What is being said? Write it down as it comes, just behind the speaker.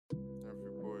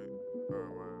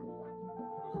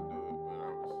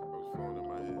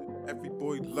Every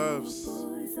boy loves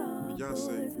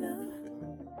Beyonce.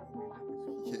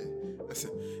 Yeah, that's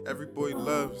it. Every boy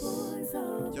loves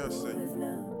Beyonce.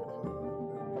 Yeah,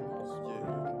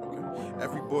 okay.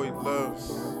 Every boy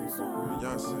loves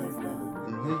Beyonce.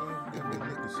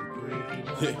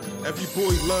 Yeah, every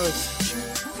boy loves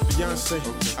Beyonce.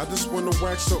 I just wanna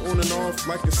wax her on and off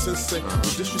like a sensei.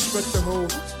 You disrespect the hoe.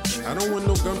 I don't want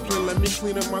no gunplay. Let me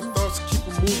clean up my thoughts, keep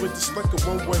it moving just like a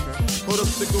one-way. Hold up,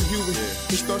 Thicko Huey.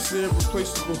 He starts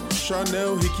irreplaceable.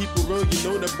 Chanel, he keep it real. You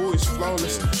know that boy is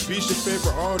flawless. B's your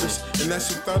favorite artist, and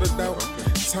that's without a doubt.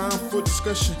 Time for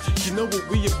discussion. You know what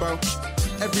we about.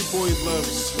 Every boy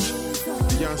loves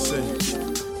Beyonce.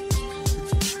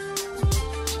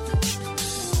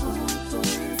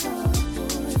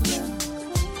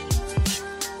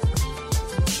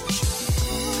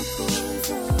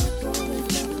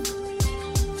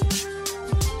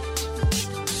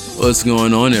 What's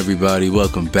going on, everybody?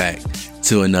 Welcome back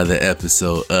to another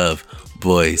episode of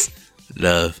Boys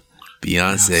Love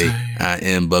Beyonce. I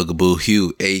am Bugaboo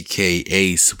Hugh,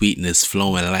 aka Sweetness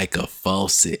Flowing Like a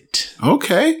Faucet.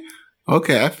 Okay,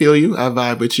 I feel you. I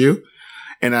vibe with you.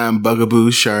 And I'm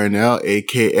Bugaboo Charnel,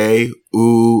 aka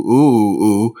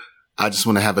Ooh. I just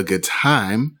want to have a good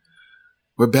time.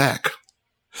 We're back.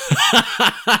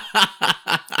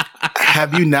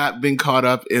 Have you not been caught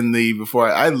up in the before?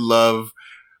 I love.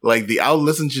 I'll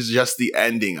listen to just the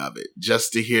ending of it,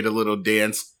 just to hear the little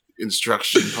dance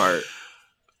instruction part.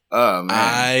 Oh, man.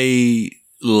 I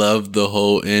love the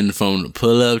whole end from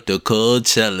pull up to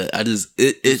Coachella.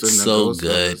 It's so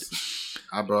good.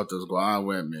 I brought this guan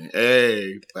with me.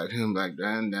 Hey, like him back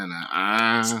then,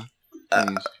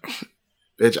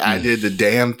 bitch, I did the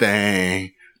damn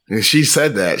thing. And she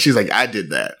said that. She's like, I did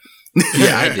that.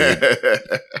 Yeah, I did.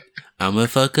 I'ma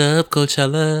fuck up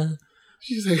Coachella.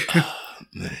 She's like...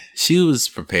 She was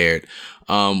prepared.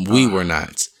 We were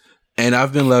not. And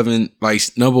I've been loving,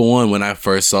 number one, when I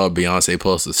first saw Beyonce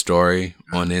post a story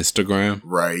on Instagram.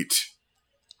 Right.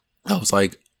 I was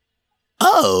like,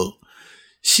 oh,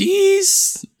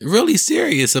 she's really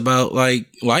serious about,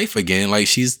 life again.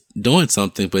 She's doing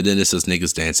something, but then it's just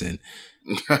niggas dancing.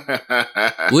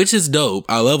 Which is dope.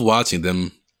 I love watching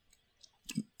them.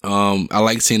 I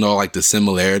like seeing all the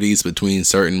similarities between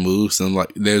certain moves, and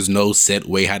there's no set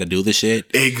way how to do the shit.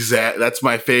 Exactly. That's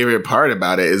my favorite part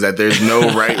about it, is that there's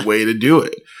no right way to do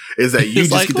it. Is that you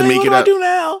just get to make it up. What do I do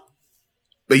now?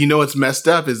 But you know what's messed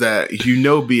up is that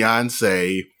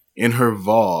Beyonce in her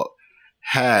vault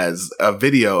has a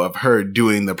video of her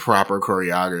doing the proper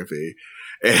choreography.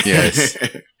 Yes.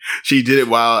 She did it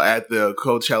while at the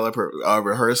Coachella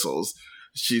rehearsals.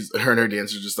 Her and her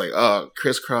dancers just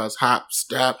crisscross, hop,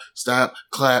 stop,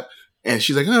 clap. And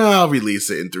she's like, I'll release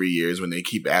it in 3 years when they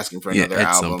keep asking for another album.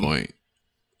 At some point.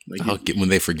 When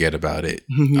they forget about it,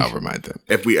 I'll remind them.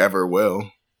 If we ever will.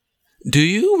 Do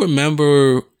you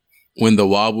remember when The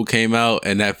Wobble came out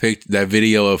and that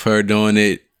video of her doing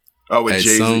it? Oh, with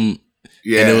Jay-Z?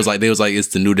 Yeah. And it was it's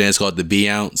the new dance called the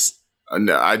B-Ounce.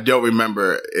 No, I don't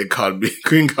remember it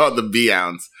being called the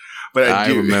B-Ounce. But I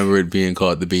remember it being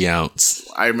called the B-Ounce.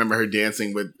 I remember her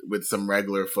dancing with some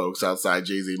regular folks outside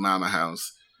Jay-Z Mama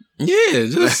house. Yeah,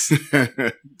 just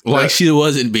she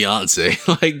wasn't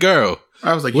Beyonce. Girl,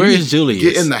 I was like, where is Julius?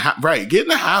 Get in the house, right? Get in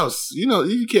the house.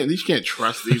 You can't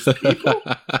trust these people.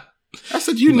 I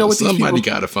said, know what these people. Somebody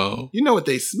got a phone. You know what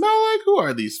they smell like? Who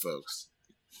are these folks?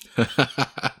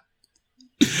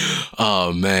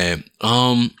 Oh man.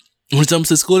 Want to jump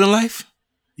to school in life?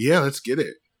 Yeah, let's get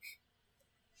it.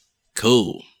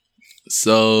 Cool.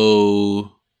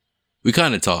 So we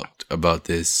kind of talked about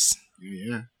this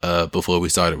before we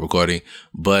started recording,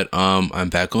 but I'm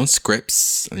back on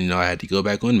scripts. I had to go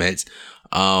back on meds.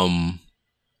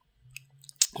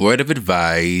 Word of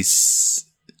advice: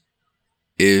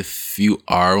 if you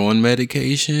are on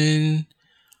medication,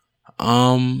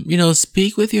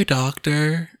 speak with your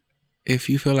doctor if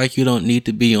you feel like you don't need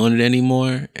to be on it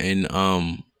anymore, and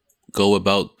go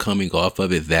about coming off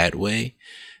of it that way.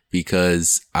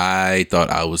 Because I thought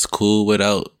I was cool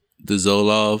without the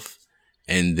Zoloft,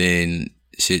 and then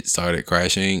shit started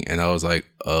crashing, and I was like,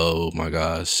 oh my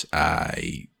gosh,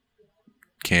 I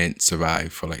can't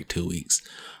survive for 2 weeks.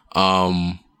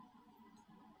 So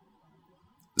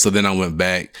then I went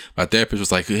back. My therapist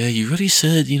was like, yeah, you really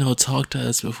should, talk to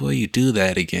us before you do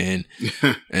that again.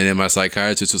 And then my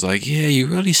psychiatrist was like, yeah, you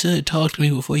really should talk to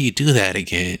me before you do that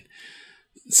again.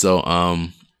 So,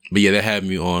 but yeah, they have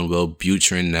me on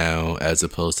Wellbutrin now as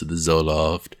opposed to the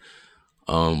Zoloft,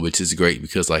 which is great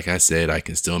because, like I said, I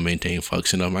can still maintain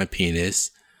function of my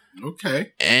penis.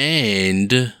 Okay.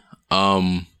 And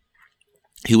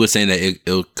he was saying that it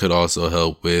could also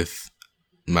help with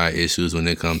my issues when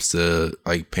it comes to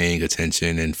like paying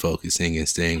attention and focusing and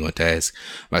staying on task.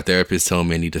 My therapist told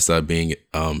me I need to stop being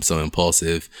so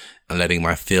impulsive and letting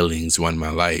my feelings run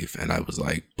my life. And I was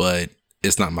like, but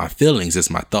it's not my feelings, it's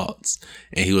my thoughts.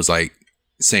 And he was like,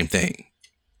 same thing.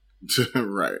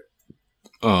 Right.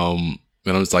 And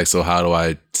I'm just like, so how do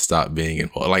I stop being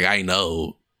impulsive? Like, I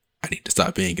know I need to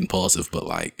stop being impulsive, but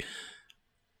like,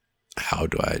 how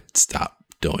do I stop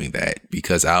doing that?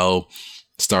 Because I'll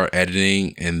start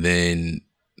editing and then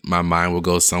my mind will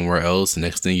go somewhere else.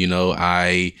 Next thing you know,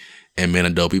 I am in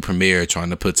Adobe Premiere trying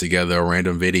to put together a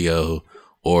random video,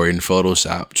 or in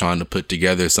Photoshop trying to put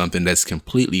together something that's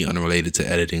completely unrelated to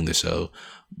editing the show.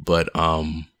 But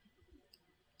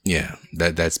yeah,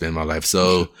 that's been my life.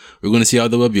 So we're going to see how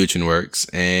the Wellbutrin works.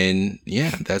 And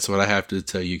yeah, that's what I have to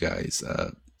tell you guys.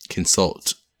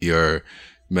 Consult your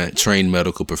trained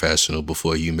medical professional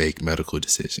before you make medical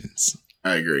decisions.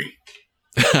 I agree.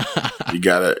 You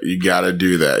gotta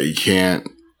do that.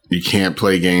 You can't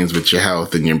play games with your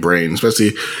health and your brain,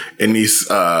 especially in these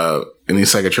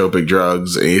psychotropic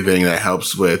drugs. Anything that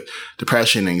helps with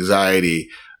depression, anxiety,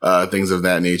 things of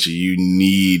that nature. You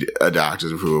need a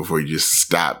doctor's approval before you just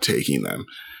stop taking them.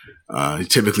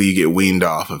 Typically you get weaned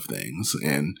off of things,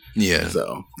 and yeah,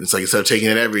 so it's like, instead of taking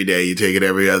it every day, you take it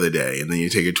every other day, and then you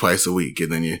take it twice a week, and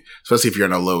then especially if you're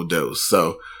on a low dose.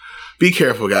 So be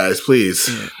careful, guys, please.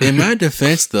 In my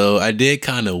defense, though, I did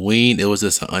kind of wean. It was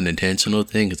just an unintentional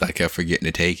thing because I kept forgetting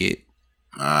to take it.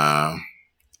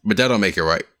 But that don't make it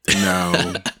right.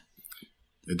 No,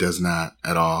 it does not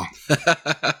at all.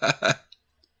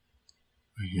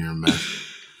 You're a mess.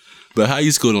 But how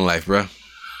you schooling life, bro?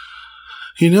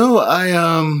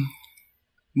 I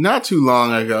not too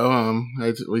long ago,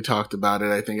 we talked about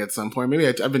it. I think at some point, maybe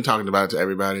I've been talking about it to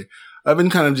everybody. I've been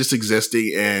kind of just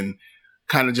existing and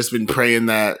kind of just been praying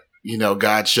that,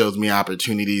 God shows me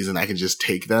opportunities and I can just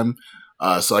take them.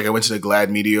 So like I went to the GLAAD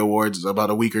Media Awards about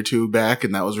a week or two back,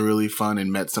 and that was really fun,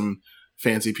 and met some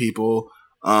fancy people.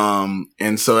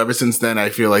 And so ever since then, I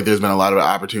feel like there's been a lot of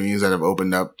opportunities that have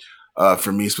opened up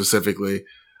for me specifically.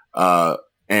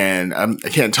 And I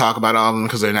can't talk about all of them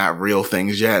because they're not real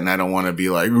things yet, and I don't want to be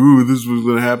like, "Ooh, this was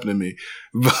going to happen to me."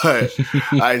 But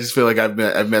I just feel like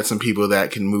I've met some people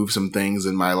that can move some things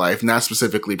in my life, not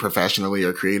specifically professionally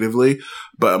or creatively,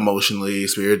 but emotionally,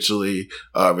 spiritually,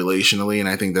 relationally, and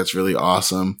I think that's really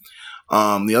awesome.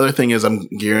 The other thing is I'm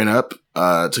gearing up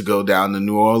to go down to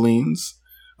New Orleans,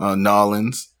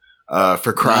 Nolans,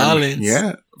 for crime.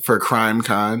 Yeah, for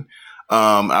CrimeCon.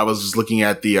 I was just looking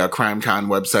at the CrimeCon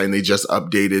website, and they just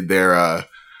updated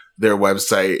their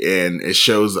website, and it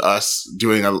shows us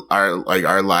doing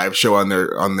our live show on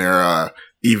their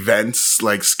events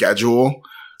like schedule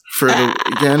for the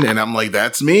weekend, and I'm like,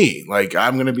 that's me. Like,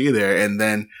 I'm gonna be there. And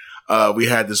then we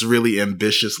had this really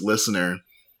ambitious listener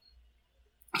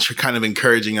kind of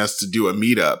encouraging us to do a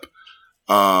meetup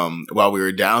while we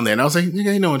were down there, and I was like,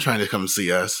 ain't no one trying to come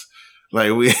see us.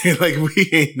 We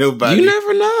ain't nobody. You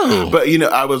never know. But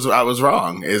I was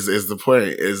wrong. Is the point?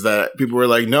 Is that people were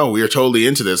like, no, we are totally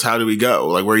into this. How do we go?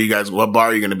 Like, where are you guys? What bar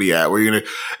are you going to be at? Where are you going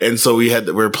to? And so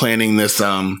we're planning this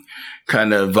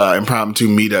kind of impromptu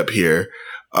meetup here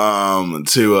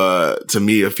to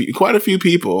meet quite a few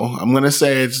people. I'm going to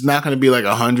say it's not going to be like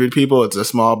 100 people. It's a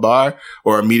small bar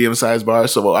or a medium sized bar.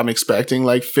 So I'm expecting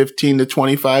like 15 to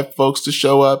 25 folks to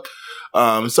show up.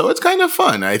 So it's kind of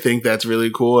fun. I think that's really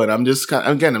cool. And I'm just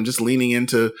leaning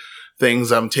into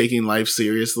things. I'm taking life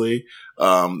seriously,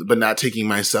 but not taking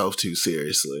myself too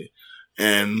seriously.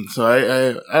 And so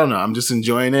I don't know. I'm just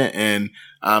enjoying it, and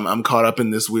I'm caught up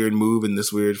in this weird move and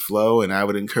this weird flow. And I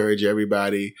would encourage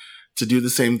everybody to do the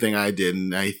same thing I did.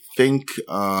 And I think,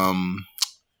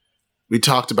 we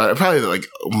talked about it probably like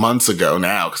months ago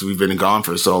now, because we've been gone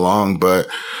for so long. But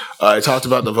I talked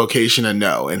about the vocation of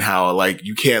no, and how like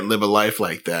you can't live a life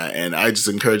like that. And I just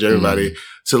encourage everybody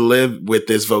to live with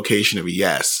this vocation of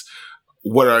yes.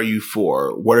 What are you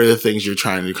for? What are the things you're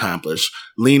trying to accomplish?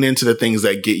 Lean into the things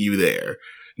that get you there,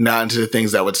 not into the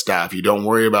things that would stop you. Don't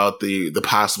worry about the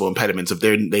possible impediments. If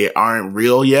they aren't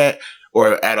real yet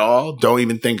or at all, don't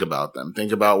even think about them.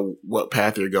 Think about what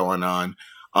path you're going on.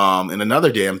 And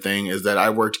another damn thing is that I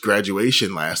worked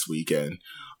graduation last weekend,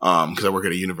 cause I work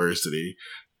at a university,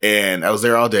 and I was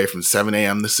there all day from 7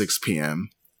 a.m. to 6 p.m.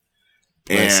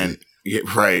 And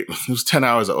right. It was 10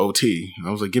 hours of OT. I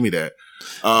was like, give me that.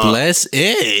 Bless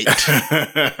it.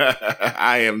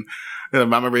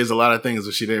 Mama raised a lot of things,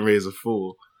 but she didn't raise a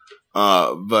fool.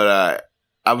 But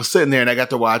I was sitting there and I got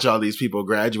to watch all these people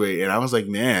graduate, and I was like,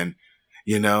 man,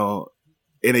 in a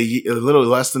little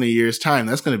less than a year's time,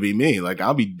 that's going to be me. Like,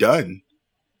 I'll be done.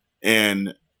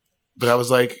 But I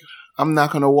was like, I'm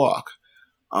not going to walk.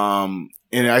 And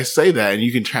I say that, and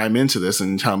you can chime into this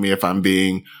and tell me if I'm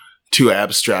being too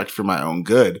abstract for my own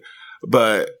good.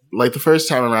 But like the first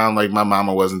time around, like my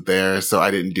mama wasn't there, so I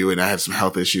didn't do it. And I had some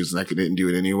health issues and I didn't do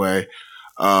it anyway.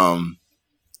 And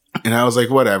I was like,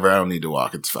 whatever, I don't need to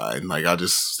walk. It's fine. Like I'll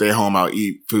just stay home. I'll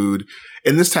eat food.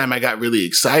 And this time I got really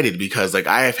excited because like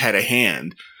I have had a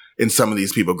hand in some of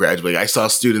these people graduate. I saw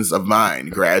students of mine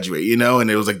graduate, you know, and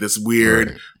it was like this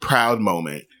weird, proud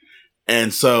moment.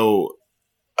 And so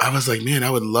I was like, man,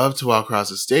 I would love to walk across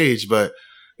the stage, but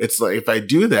it's like, if I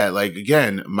do that, like,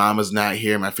 again, mama's not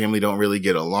here. My family don't really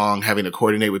get along. Having to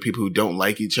coordinate with people who don't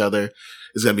like each other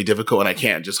is going to be difficult. And I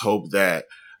can't just hope that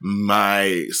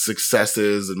my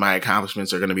successes and my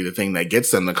accomplishments are going to be the thing that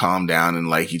gets them to calm down and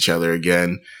like each other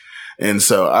again. And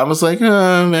so I was like,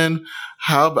 oh, man,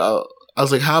 how about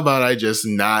I just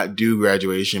not do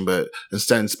graduation, but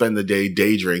instead spend the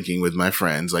day drinking with my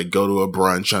friends, like go to a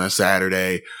brunch on a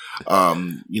Saturday,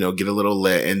 get a little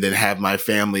lit, and then have my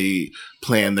family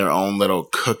plan their own little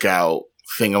cookout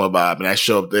thingamabob. And I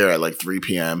show up there at like 3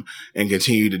 p.m. and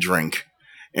continue to drink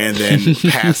and then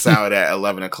pass out at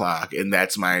 11 o'clock. And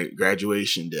that's my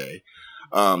graduation day.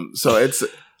 So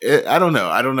I don't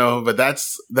know, but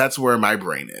that's where my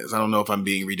brain is. I don't know if I'm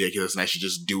being ridiculous and I should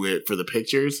just do it for the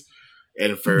pictures.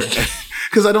 And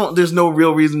because there's no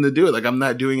real reason to do it. Like I'm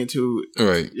not doing it to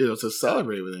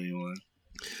celebrate with anyone.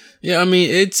 Yeah, I mean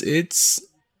it's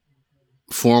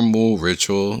formal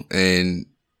ritual, and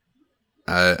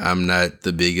I'm not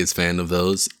the biggest fan of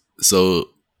those. So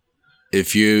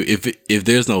if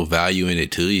there's no value in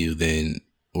it to you, then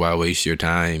why waste your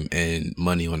time and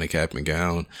money on a cap and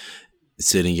gown,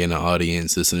 sitting in an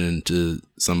audience listening to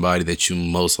somebody that you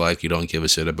most likely don't give a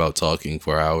shit about talking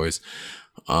for hours?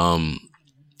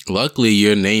 Luckily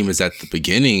your name is at the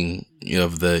beginning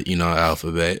of the,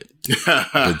 alphabet,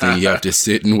 but then you have to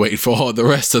sit and wait for all the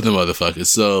rest of the motherfuckers.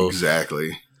 So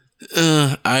exactly.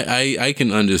 I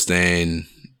can understand,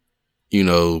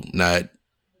 not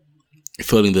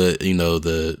feeling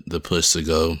the push to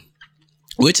go,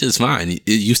 which is fine.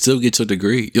 You still get your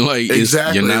degree.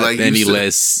 Exactly. You're not any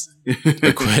less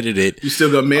accredited. You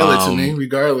still gonna mail it to me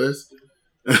regardless.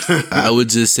 I would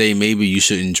just say maybe you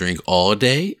shouldn't drink all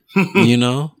day,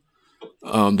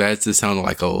 that just sounded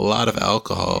like a lot of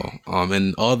alcohol.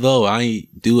 And although I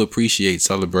do appreciate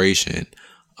celebration,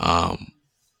 that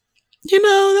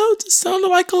just sounded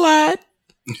like a lot.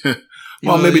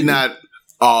 Well, maybe not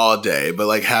all day, but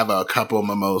like have a couple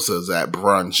mimosas at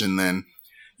brunch and then,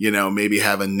 maybe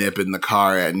have a nip in the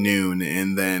car at noon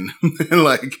and then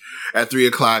like at 3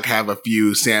 o'clock have a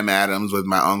few Sam Adams with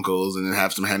my uncles and then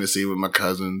have some Hennessy with my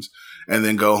cousins and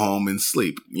then go home and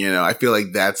sleep. I feel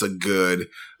like that's a good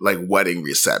like wedding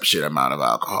reception amount of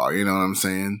alcohol. You know what I'm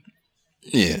saying?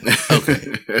 Yeah.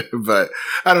 Okay. But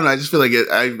I don't know. I just feel like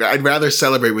I'd rather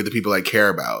celebrate with the people I care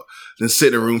about than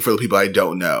sit in a room full of people I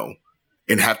don't know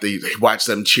and have to watch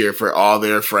them cheer for all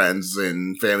their friends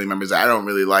and family members I don't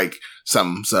really like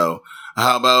some. So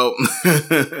how about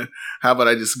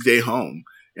I just stay home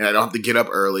and I don't have to get up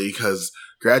early because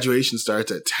graduation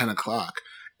starts at 10 o'clock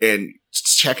and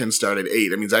check-in start at 8.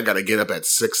 That means I got to get up at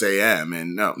 6 a.m.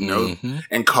 and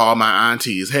and call my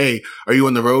aunties. Hey, are you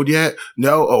on the road yet?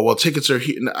 No. Oh, well, tickets are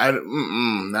here.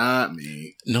 Not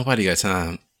me. Nobody got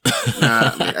time.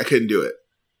 Not me. I couldn't do it.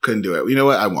 You know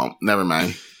what? I won't. Never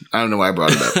mind. I don't know why I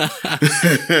brought it up.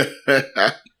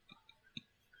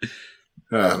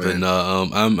 But no,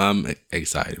 I'm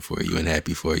excited for you and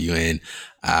happy for you, and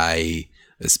I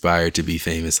aspire to be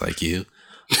famous like you.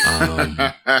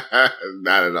 Not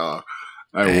at all.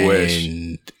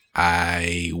 I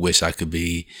wish I could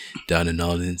be down in New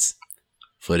Orleans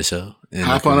for the show.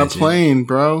 Hop on a plane,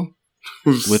 bro.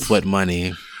 With what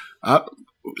money?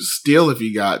 Steal if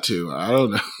you got to. I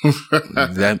don't know.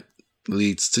 That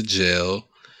leads to jail,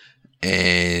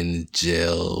 and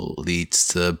jail leads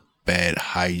to bad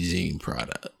hygiene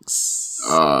products.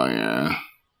 Oh yeah.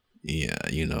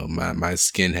 Yeah, my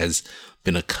skin has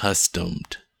been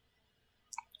accustomed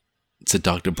to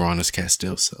Dr. Bronner's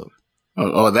Castile soap.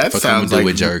 Oh, that sounds like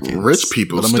rich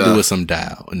people What stuff. I'm gonna do with some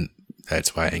Dow, and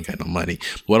that's why I ain't got no money.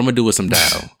 What I'm gonna do with some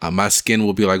Dow? My skin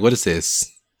will be like, what is this?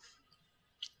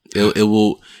 It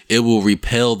will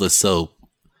repel the soap.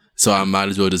 So I might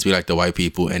as well just be like the white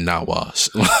people and not wash.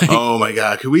 Oh my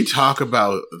God. Can we talk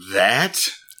about that?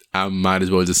 I might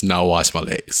as well just not wash my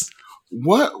legs.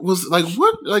 What?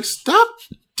 Stop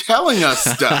telling us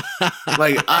stuff.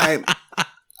 I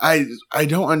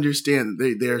don't understand.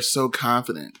 They're so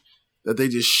confident that they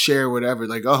just share whatever.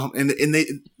 Like, oh, and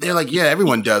they're like, yeah,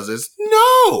 everyone does this.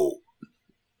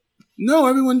 No,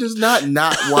 everyone does not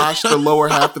wash the lower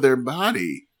half of their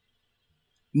body.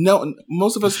 No,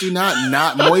 most of us do not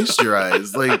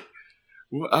moisturize. Like,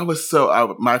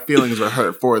 my feelings were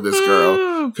hurt for this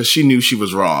girl because she knew she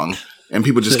was wrong, and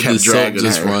people just kept dragging her.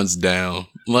 Just runs down.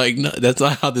 Like, no, that's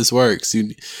not how this works.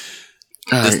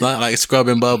 It's not like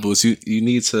scrubbing bubbles. You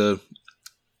need to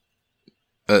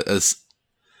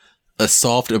a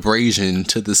soft abrasion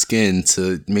to the skin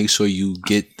to make sure you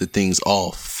get the things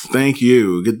off. Thank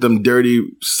you. Get them dirty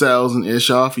cells and ish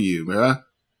off of you, bruh.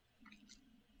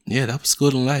 Yeah, that was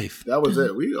good in life. That was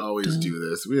it. We always do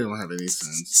this. We don't have any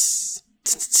sense.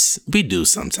 We do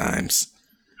sometimes.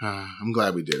 I'm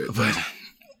glad we did it. But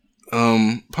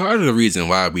part of the reason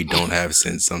why we don't have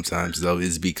sense sometimes, though,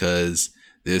 is because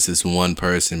there's this one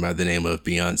person by the name of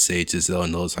Beyonce Giselle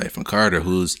Knowles-Carter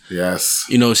who's, yes,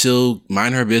 she'll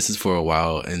mind her business for a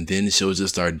while and then she'll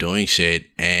just start doing shit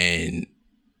and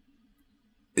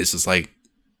it's just like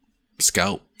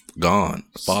scalp gone,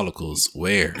 follicles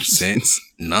where, sense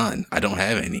none. I don't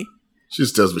have any. She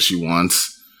just does what she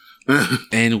wants.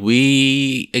 And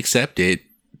we accept it.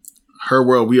 Her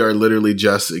world, we are literally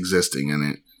just existing in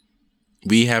it.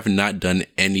 We have not done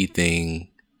anything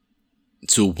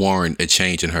to warrant a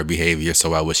change in her behavior, so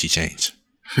why would she change?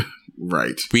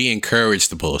 Right. We encourage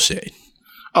the bullshit.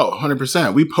 Oh,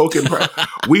 100%.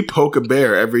 We poke a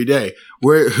bear every day.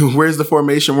 Where's the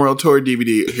Formation World Tour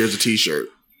DVD? Here's a t-shirt.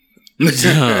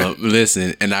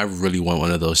 Listen, and I really want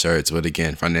one of those shirts, but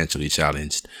again, financially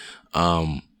challenged.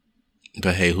 But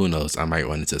hey, who knows? I might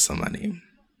run into somebody.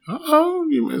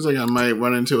 It's like I might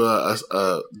run into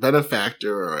a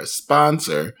benefactor or a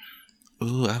sponsor.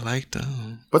 Ooh, I like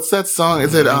them. What's that song?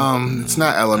 Is it it's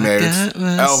not Ella Mai, it's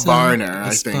Elle Varner,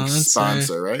 I think.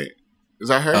 Sponsor, right? Is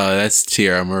that her? That's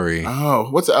Tiara Murray. Oh,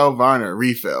 what's Elle Varner?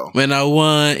 Refill. When I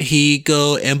want, he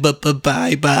go and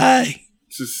bye bye.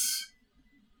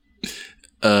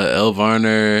 Elle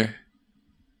Varner.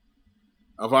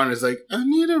 Elle Varner's like, I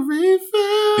need a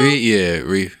refill. Yeah,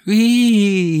 refill.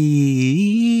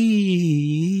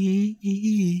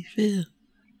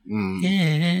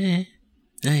 Yeah.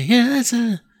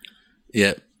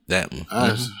 Yep, that one.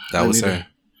 That was her.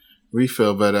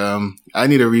 Refill, but I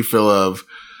need a refill of,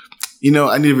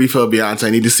 I need a refill of Beyonce. I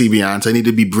need to see Beyonce. I need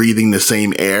to be breathing the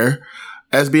same air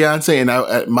as Beyonce. And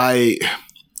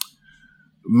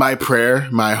my prayer,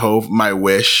 my hope, my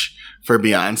wish for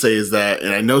Beyonce is that,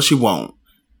 and I know she won't,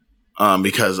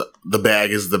 because the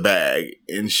bag is the bag,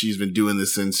 and she's been doing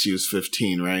this since she was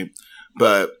 15, right?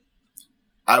 But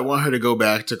I want her to go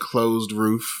back to closed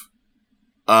roof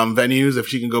venues. If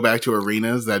she can go back to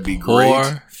arenas, that'd be great.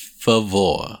 Por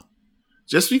favor.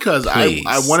 Just because I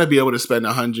want to be able to spend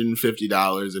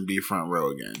 $150 and be front row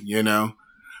again,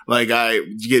 Like,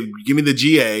 give me the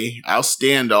GA. I'll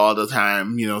stand all the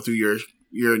time, through your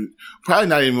probably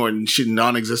not anymore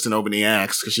non-existent opening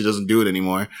acts because she doesn't do it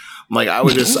anymore. Like, I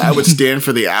would stand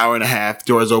for the hour and a half.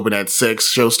 Doors open at 6.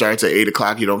 Show starts at 8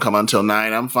 o'clock. You don't come until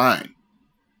 9. I'm fine.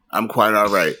 I'm quite all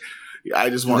right. I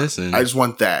just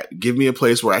want that. Give me a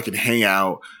place where I can hang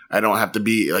out. I don't have to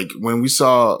be like when we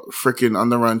saw freaking On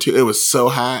the Run 2. It was so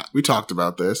hot. We talked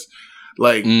about this.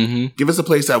 Like, give us a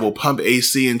place that will pump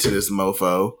AC into this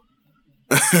mofo.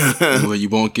 Well, you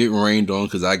won't get rained on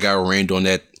because I got rained on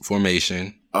that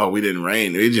formation. Oh, we didn't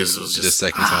rain. It just was the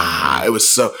second time. It was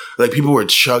so like people were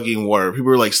chugging water. People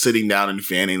were like sitting down and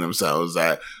fanning themselves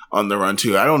On the Run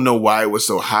 2. I don't know why it was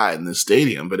so hot in the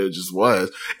stadium, but it just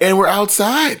was. And we're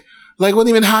outside. Like, it wasn't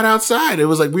even hot outside. It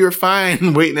was like we were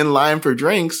fine waiting in line for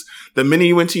drinks. The minute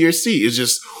you went to your seat, it's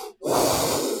just.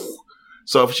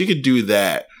 So if she could do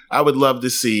that, I would love to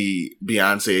see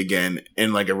Beyonce again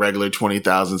in like a regular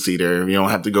 20,000 seater. You don't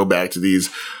have to go back to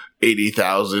these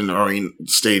 80,000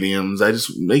 stadiums. I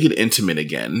just make it intimate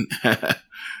again.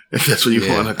 If that's what you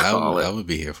want to call it. I would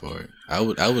be here for it. I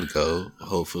would go.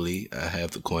 Hopefully I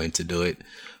have the coin to do it.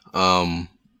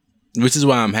 Which is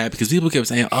why I'm happy because people kept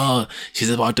saying, oh, she's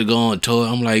about to go on tour.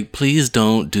 I'm like, please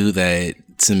don't do that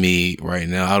to me right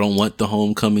now. I don't want the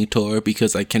homecoming tour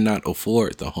because I cannot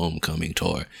afford the homecoming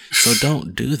tour. So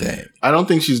don't do that. I don't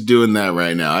think she's doing that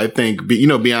right now. I think,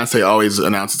 Beyonce always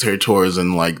announces her tours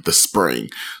in like the spring.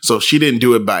 So if she didn't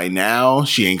do it by now,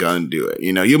 she ain't going to do it.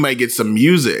 You might get some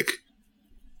music.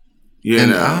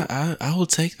 I will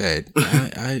take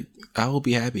that. I will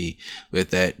be happy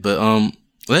with that. But,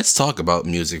 let's talk about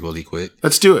music really quick.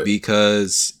 Let's do it.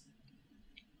 Because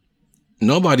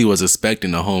nobody was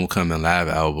expecting a Homecoming live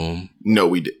album. No,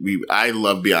 we did. I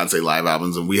love Beyonce live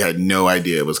albums, and we had no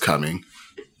idea it was coming.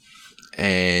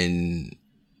 And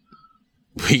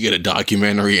we get a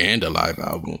documentary and a live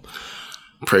album.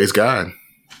 Praise God.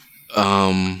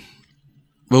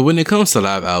 But when it comes to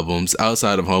live albums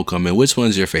outside of Homecoming, which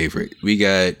one's your favorite? We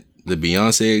got the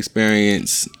Beyonce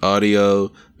Experience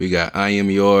audio. We got I Am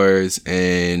Yours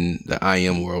and the I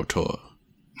Am World Tour.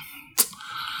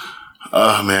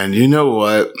 Oh man, you know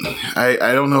what?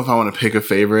 I don't know if I want to pick a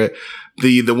favorite.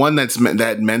 The one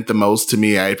that meant the most to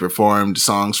me, I performed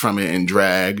songs from it in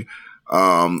drag,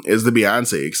 is the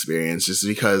Beyonce Experience, just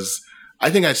because I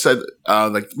think I said,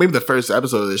 like maybe the first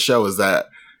episode of this show is that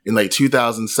in like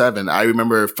 2007, I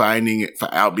remember finding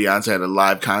out Beyonce had a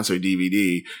live concert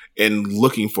DVD and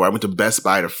I went to Best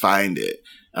Buy to find it.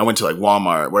 I went to like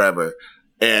Walmart, whatever,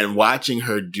 and watching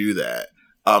her do that.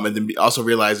 And then also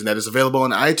realizing that it's available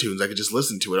on iTunes. I could just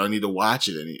listen to it. I don't need to watch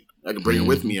it. I can bring it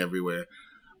with me everywhere.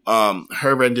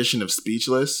 Her rendition of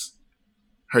Speechless,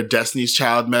 her Destiny's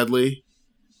Child medley.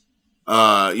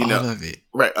 I love it.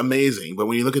 Right. Amazing. But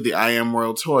when you look at the I Am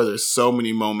World Tour, there's so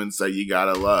many moments that you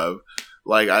gotta love.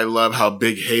 Like, I love how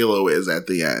big Halo is at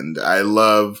the end. I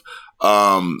love,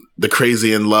 the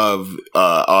Crazy in Love,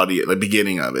 audio, the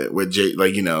beginning of it with Jay,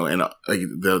 like, you know, and like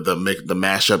the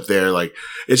mashup there. Like,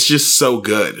 it's just so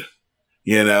good.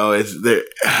 You know,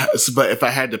 but if I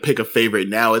had to pick a favorite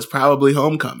now, it's probably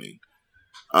Homecoming.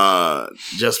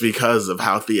 Just because of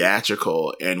how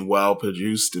theatrical and well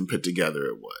produced and put together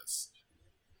it was.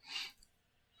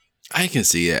 I can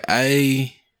see it.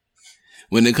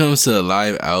 When it comes to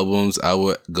live albums, I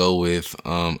would go with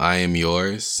I Am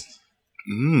Yours.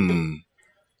 And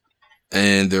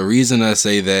the reason I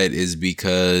say that is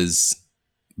because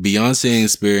Beyonce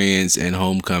Experience and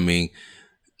Homecoming,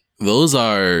 those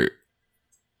are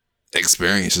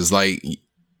experiences. Like,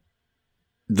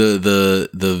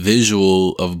 the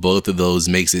visual of both of those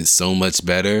makes it so much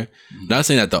better. Not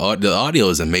saying that the audio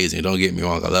is amazing. Don't get me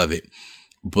wrong. I love it.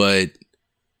 But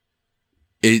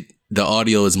the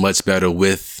audio is much better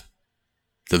with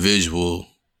the visual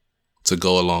to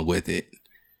go along with it.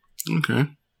 Okay.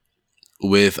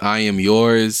 With I Am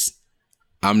Yours,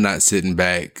 I'm not sitting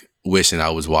back wishing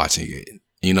I was watching it.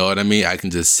 You know what I mean? I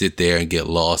can just sit there and get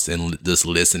lost in just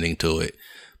listening to it.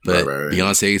 But right.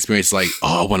 Beyonce Experience is like,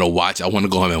 oh, I want to watch. I want to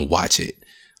go home and watch it.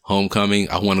 Homecoming,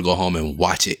 I want to go home and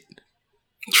watch it.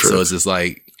 True. So it's just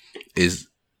like, it's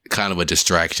kind of a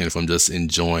distraction from just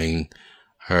enjoying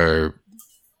her,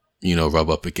 you know, rub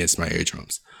up against my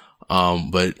eardrums.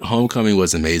 But Homecoming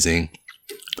was amazing.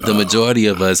 The majority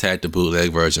of us had the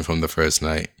bootleg version from the first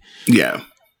night. Yeah.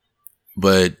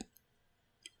 But,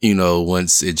 you know,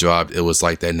 once it dropped, it was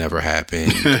like that never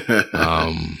happened. It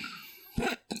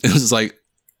was like,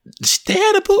 they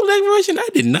had a bootleg version? I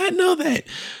did not know that.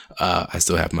 I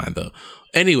still have mine, though.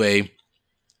 Anyway,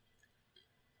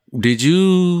 did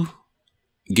you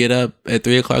get up at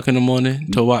 3 o'clock in the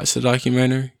morning to watch the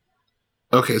documentary?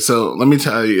 Okay, so let me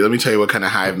tell you what kind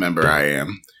of Hive member I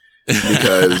am,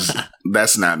 because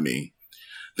that's not me.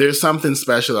 There's something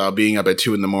special about being up at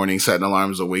 2 a.m, setting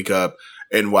alarms to wake up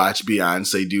and watch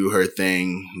Beyonce do her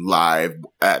thing live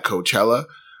at Coachella.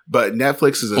 But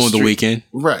Netflix is on the weekend,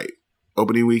 right?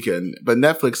 Opening weekend. But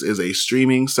Netflix is a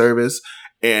streaming service,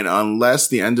 and unless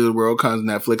the end of the world comes,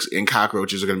 Netflix and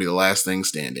cockroaches are going to be the last thing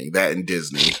standing. That and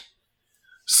Disney.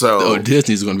 So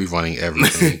Disney's going to be running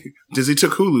everything. Disney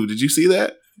took Hulu. Did you see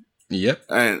that? Yep.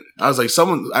 And I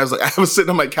was sitting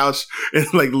on my couch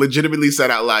and like legitimately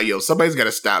said out loud, yo, somebody's got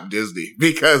to stop Disney,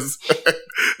 because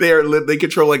they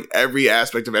control like every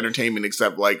aspect of entertainment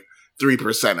except like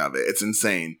 3% of it. It's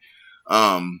insane.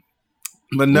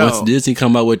 But no. Once Disney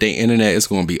come out with their internet, it's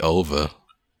going to be over.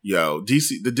 Yo,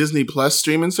 the Disney Plus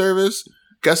streaming service,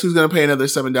 guess who's going to pay another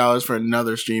 $7 for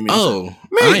another streaming service?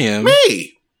 Me. I am.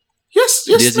 Me. Yes,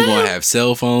 Disney going to have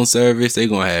cell phone service. They're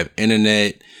going to have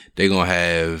internet. They're going to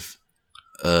have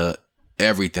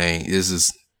everything. This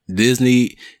is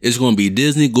Disney. It's going to be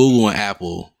Disney, Google, and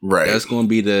Apple. Right. That's going to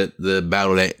be the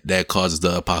battle that causes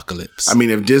the apocalypse. I mean,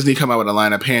 if Disney come out with a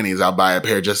line of panties, I'll buy a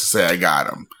pair just to say I got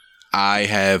them. I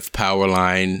have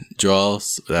Powerline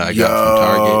draws that I got from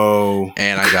Target,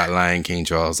 and I got Lion King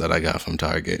draws that I got from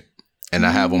Target, and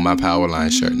I have on my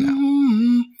Powerline shirt now.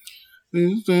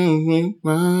 Maybe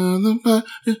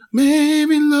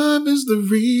love is the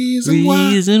reason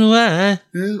why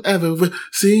ever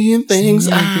seeing things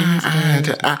eye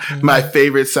to eye. My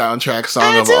favorite soundtrack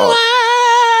song of all.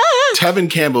 Tevin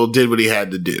Campbell did what he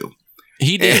had to do.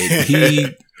 He did.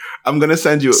 He I'm gonna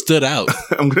send you stood out.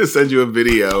 I'm gonna send you a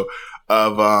video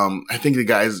of I think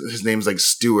his name's like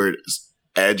Stuart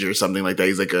Edge or something like that.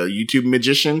 He's like a YouTube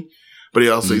magician, but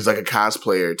he's like a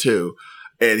cosplayer too.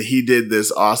 and he did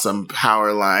this awesome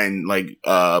power line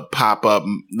pop up,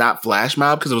 not flash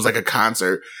mob because it was like a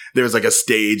concert. There was like a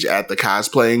stage at the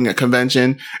cosplaying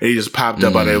convention, and he just popped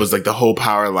up on it. It was like the whole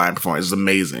power line performance. It was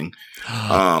amazing.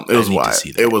 It was wild.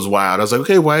 It was wild. I was like,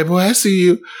 okay, white boy, I see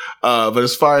you. But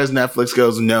as far as Netflix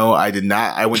goes, no, I did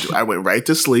not. I went right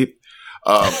to sleep.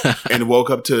 And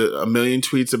woke up to a million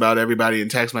tweets about everybody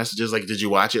and text messages like, did you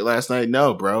watch it last night?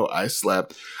 No, bro, I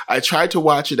slept. I tried to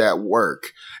watch it at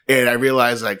work, and I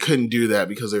realized I couldn't do that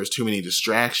because there was too many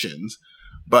distractions.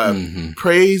 But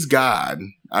praise God,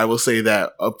 I will say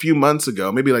that a few months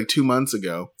ago, maybe like 2 months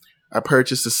ago, I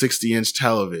purchased a 60-inch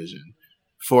television.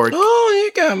 4K. Oh,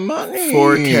 you got money.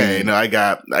 4K. No, I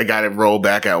got it rolled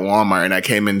back at Walmart, and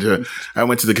I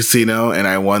went to the casino and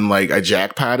I won I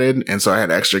jackpotted, and so I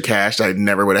had extra cash that I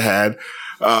never would have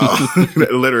had.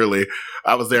 Literally,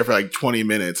 I was there for like 20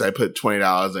 minutes. I put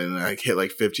 $20 in, and I hit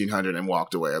like $1,500 and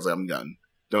walked away. I was like, I'm done.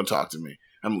 Don't talk to me.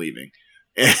 I'm leaving.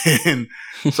 And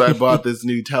so I bought this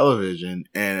new television,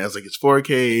 and I was like, it's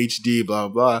 4K HD, blah,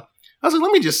 blah, blah. I was like,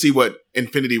 let me just see what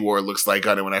Infinity War looks like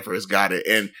on it when I first got it.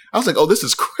 And I was like, oh, this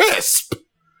is crisp.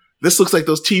 This looks like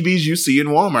those TVs you see in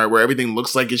Walmart where everything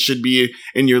looks like it should be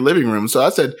in your living room. So I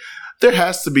said, there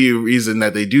has to be a reason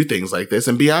that they do things like this.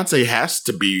 And Beyonce has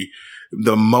to be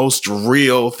the most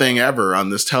real thing ever on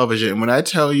this television. And when I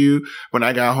tell you, when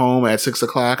I got home at 6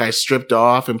 o'clock, I stripped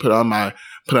off and put on my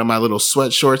little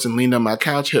sweat shorts and leaned on my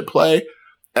couch, hit play.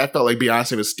 I felt like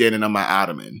Beyonce was standing on my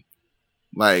ottoman.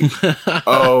 Like,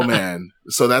 oh man.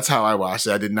 So that's how I watched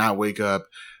it. I did not wake up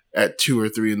at 2 or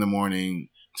 3 in the morning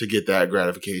to get that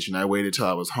gratification. I waited till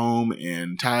I was home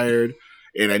and tired,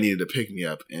 and I needed to pick me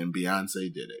up, and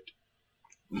Beyonce did it.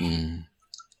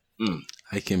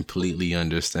 I completely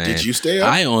understand. Did you stay up?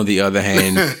 I, on the other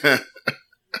hand,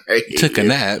 took a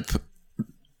nap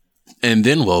and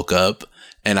then woke up,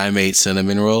 and I made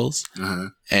cinnamon rolls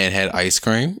and had ice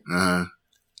cream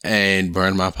and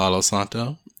burned my Palo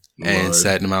Santo. And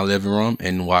sat in my living room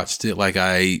and watched it like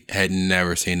I had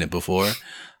never seen it before.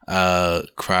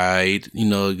 Cried,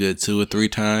 a good 2 or 3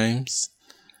 times.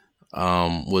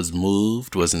 Was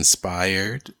moved, was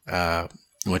inspired.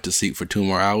 Went to sleep for 2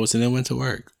 more hours and then went to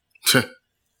work.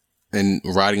 And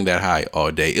riding that high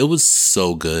all day. It was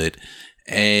so good.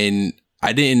 And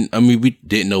we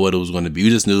didn't know what it was going to be. We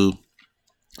just knew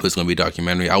it was going to be a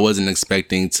documentary. I wasn't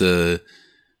expecting to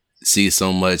see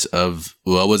so much of,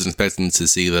 I wasn't expecting to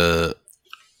see the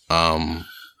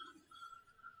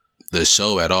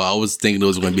show at all. I was thinking it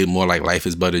was going to be more like Life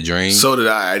is But a Dream. So did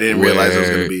I. I didn't realize it was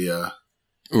going to be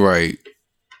right.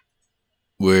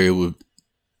 Where it would,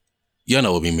 y'all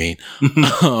know what we mean.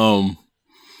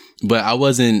 But I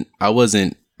wasn't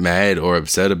mad or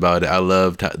upset about it. I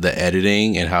loved the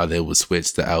editing and how they would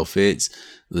switch the outfits.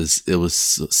 It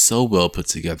was so well put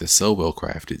together, so well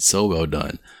crafted, so well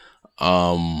done.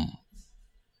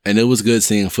 And it was good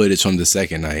seeing footage from the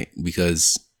second night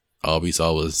because all we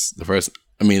saw was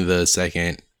the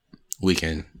second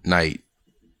weekend night.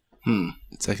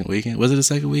 Second weekend? Was it the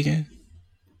second weekend?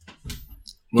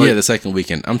 What? Yeah, the second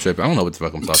weekend. I'm tripping. I don't know what the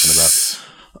fuck I'm talking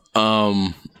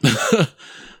about.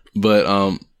 But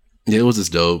yeah, it was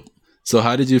just dope. So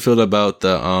how did you feel about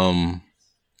the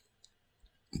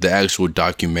actual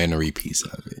documentary piece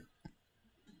of it?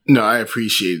 No, I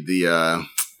appreciate the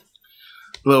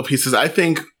little pieces. I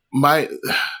think what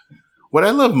I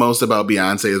love most about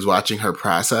Beyonce is watching her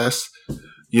process,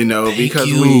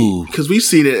 because we've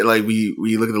seen it, like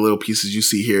we look at the little pieces you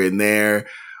see here and there.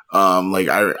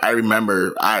 I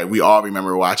remember, we all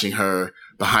remember watching her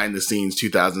behind the scenes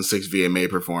 2006 VMA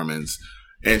performance.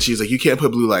 And she's like, you can't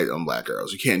put blue light on black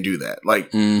girls. You can't do that.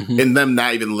 Like, and them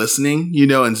not even listening,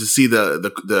 and to see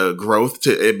the growth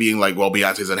to it being like, well,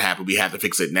 Beyonce's unhappy. We have to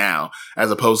fix it now.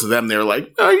 As opposed to them, they're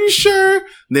like, are you sure? And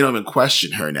they don't even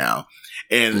question her now.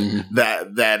 And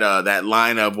that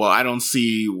line of, well, I don't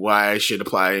see why I should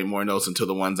apply more notes until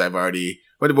the ones I've already,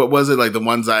 what was it? Like the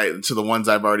ones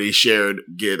I've already shared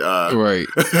get, right.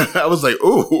 I was like,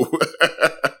 ooh.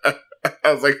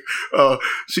 I was like, oh,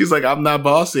 she's like, I'm not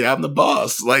bossy. I'm the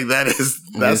boss. Like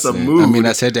that's a move. I mean,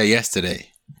 I said that yesterday.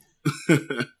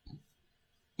 It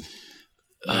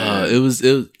was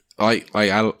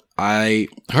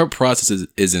her process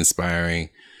is inspiring.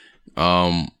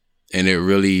 And it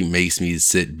really makes me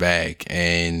sit back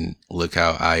and look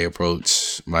how I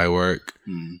approach my work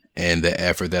and the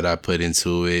effort that I put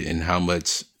into it and how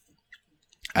much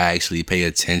I actually pay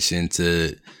attention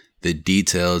to the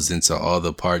details into all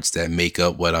the parts that make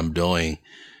up what I'm doing.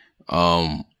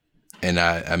 And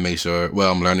I make sure,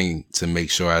 I'm learning to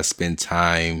make sure I spend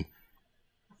time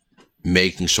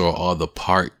making sure all the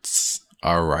parts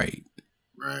are right.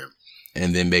 Right.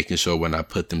 and then making sure when I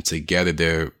put them together,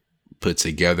 they're put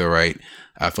together right.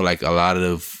 I feel like a lot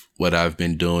of what I've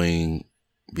been doing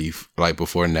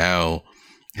before now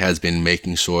has been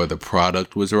making sure the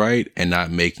product was right and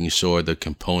not making sure the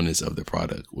components of the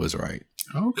product was right.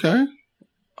 Okay.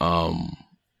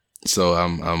 So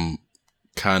I'm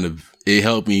kind of, it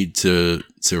helped me to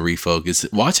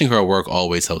refocus. Watching her work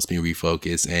always helps me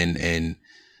refocus and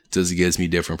just gives me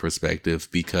different perspective,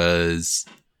 because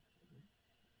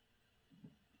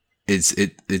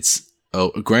it's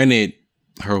granted,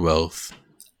 her wealth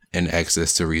and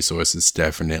access to resources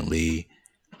definitely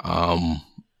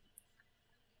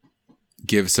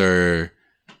gives her,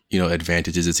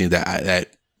 advantages, it seems,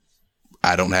 that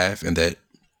I don't have and that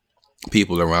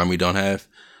people around me don't have.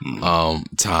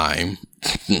 Time.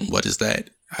 What is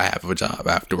that? I have a job.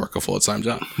 I have to work a full-time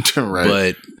job. Right.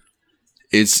 But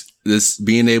it's this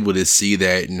being able to see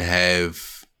that and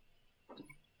have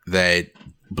that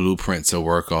blueprint to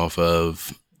work off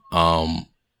of,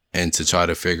 and to try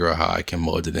to figure out how I can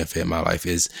mold it and fit my life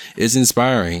is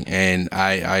inspiring. And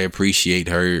I appreciate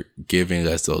her giving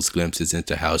us those glimpses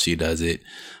into how she does it.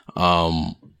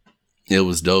 It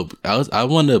was dope. I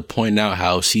want to point out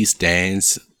how she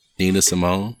stands Nina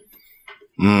Simone.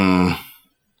 And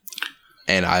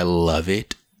I love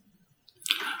it.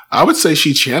 I would say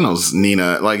she channels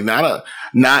Nina, like not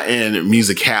in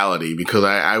musicality, because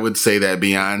I would say that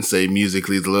Beyonce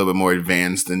musically is a little bit more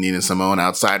advanced than Nina Simone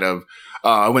outside of,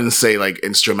 I wouldn't say like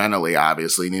instrumentally,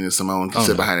 obviously. Nina Simone can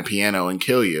sit behind a piano and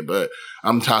kill you, but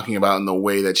I'm talking about in the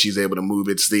way that she's able to move.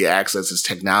 It's the access, it's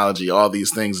technology, all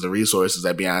these things, the resources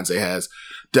that Beyonce has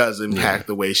does impact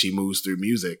the way she moves through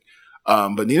music.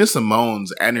 But Nina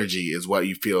Simone's energy is what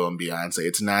you feel in Beyonce.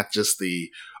 It's not just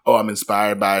I'm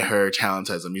inspired by her talent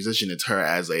as a musician. It's her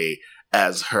as an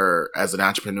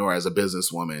entrepreneur, as a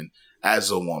businesswoman,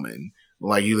 as a woman.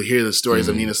 Like, you hear the stories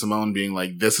of Nina Simone being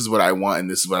like, this is what I want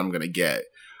and this is what I'm going to get.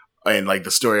 And like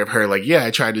the story of her, like, yeah, I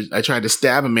tried to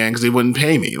stab a man because he wouldn't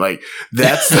pay me. Like,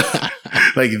 that's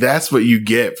like, that's what you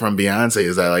get from Beyonce,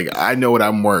 is that like, I know what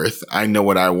I'm worth. I know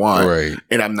what I want. Right.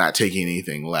 And I'm not taking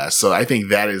anything less. So I think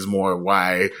that is more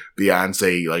why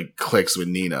Beyonce like clicks with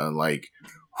Nina. Like,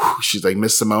 she's like,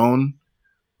 Miss Simone,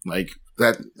 like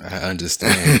that. I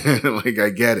understand. Like, I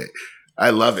get it.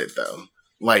 I love it though.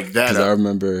 Like that. I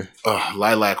remember.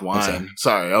 Lilac Wine.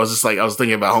 Sorry. I was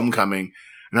thinking about Homecoming.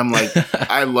 And I'm like,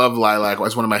 I love Lilac.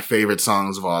 It's one of my favorite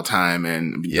songs of all time.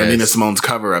 And Nina Simone's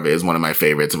cover of it is one of my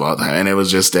favorites of all time. And it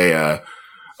was just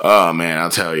oh man,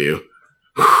 I'll tell you.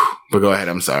 But go ahead.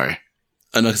 I'm sorry.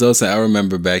 I know, because I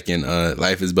remember back in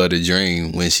Life is But a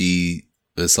Dream when she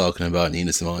was talking about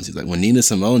Nina Simone. She's like, when Nina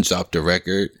Simone dropped the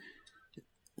record,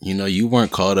 you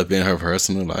weren't caught up in her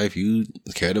personal life. You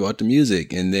cared about the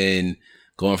music. And then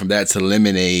going from that to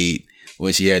Lemonade,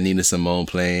 when she had Nina Simone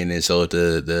playing and showed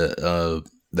the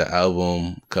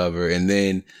album cover, and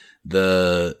then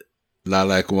the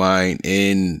Lilac Wine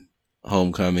in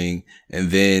Homecoming,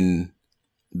 and then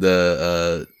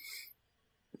the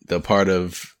part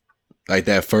of like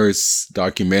that first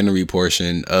documentary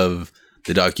portion of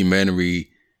the documentary,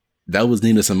 that was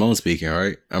Nina Simone speaking,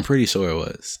 right? I'm pretty sure it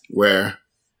was. Where?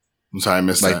 I'm sorry, I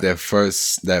missed like that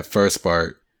first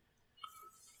part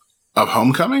of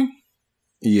Homecoming.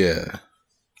 Yeah.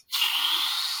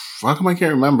 How come I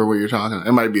can't remember what you're talking about?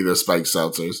 It might be the spiked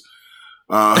seltzers.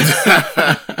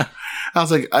 I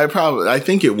was like, I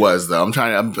think it was though.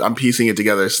 I'm piecing it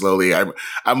together slowly. I'm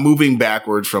moving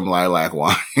backward from Lilac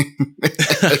Wine.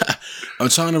 I'm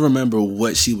trying to remember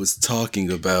what she was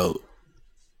talking about.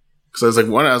 So I was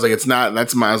like, it's not,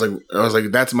 that's my, I was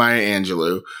like, that's Maya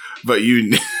Angelou, but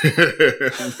I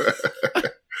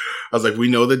was like, we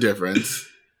know the difference.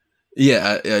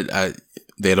 Yeah.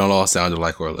 They don't all sound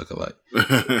alike or look alike.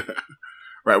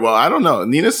 Right. Well, I don't know.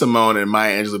 Nina Simone and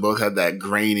Maya Angelou both had that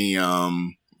grainy,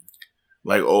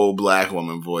 like old black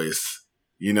woman voice.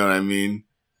 You know what I mean?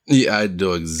 Yeah, I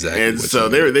do exactly. And so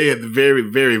they had very,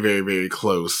 very, very, very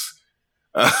close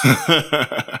of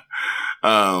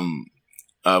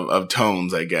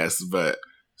tones, I guess. But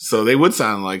so they would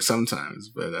sound like sometimes.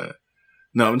 But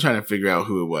no, I'm trying to figure out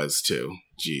who it was too.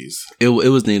 Jeez, it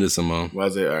was Nina Simone.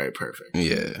 Was it? All right, perfect.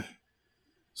 Yeah.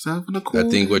 I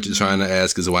think what you're trying to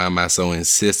ask is, why am I so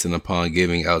insistent upon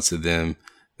giving out to them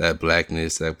that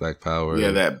blackness, that black power?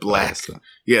 Yeah, that black.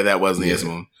 Yeah, that was Nina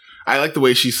Simone. I like the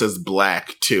way she says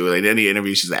black too. Like in any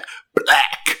interview, she's like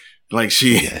black. Like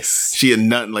she hits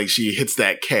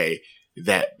that K,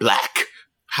 that black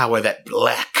power, that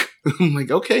black. I'm like,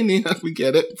 okay, Nina, we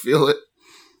get it, feel it.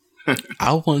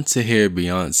 I want to hear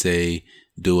Beyonce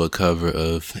do a cover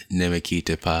of Ne Me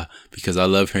Quitte Pas, because I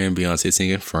love hearing Beyonce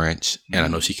sing in French, and I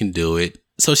know she can do it,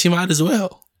 so she might as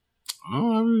well.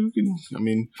 Oh, I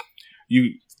mean,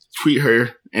 you tweet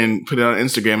her and put it on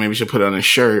Instagram. Maybe she'll put it on a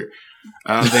shirt.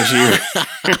 I don't think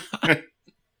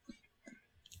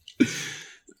she.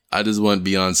 I just want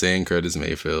Beyonce and Curtis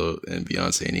Mayfield and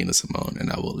Beyonce and Nina Simone,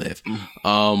 and I will live. Be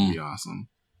awesome.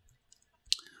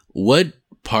 What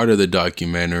part of the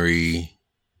documentary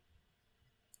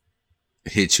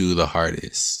hit you the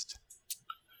hardest?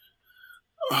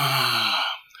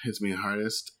 Hits me the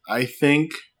hardest. I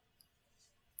think.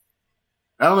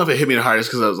 I don't know if it hit me the hardest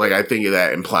because I was like, I think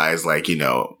that implies like, you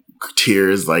know,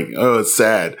 tears, like, oh, it's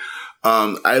sad.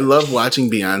 I love watching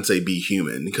Beyonce be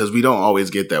human because we don't always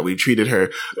get that. We treated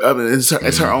her,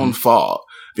 it's her own fault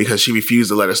because she refused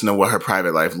to let us know what her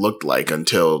private life looked like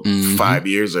until 5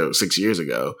 years or 6 years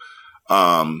ago.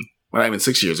 Well, not even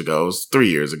 6 years ago. It was 3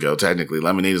 years ago, technically.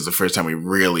 Lemonade is the first time we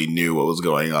really knew what was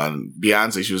going on.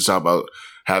 Beyonce, she was talking about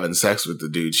having sex with the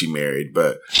dude she married,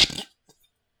 but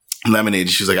Lemonade,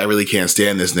 she was like, I really can't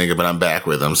stand this nigga, but I'm back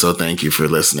with him, so thank you for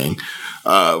listening.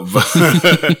 But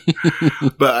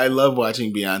I love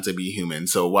watching Beyonce be human.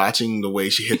 So watching the way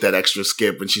she hit that extra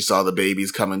skip when she saw the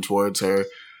babies coming towards her,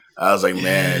 I was like,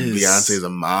 man, Beyonce's a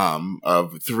mom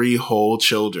of 3 whole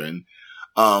children.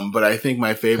 But I think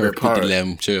my favorite part,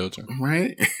 11 children,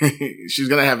 right? She's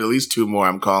gonna have at least 2 more.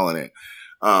 I'm calling it.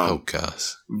 Oh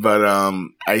gosh. But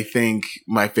I think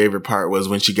my favorite part was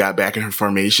when she got back in her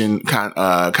formation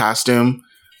costume,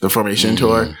 the formation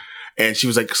tour, and she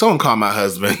was like, "Someone call my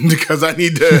husband because I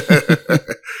need to."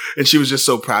 And she was just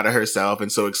so proud of herself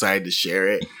and so excited to share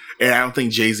it. And I don't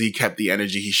think Jay-Z kept the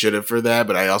energy he should have for that,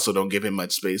 but I also don't give him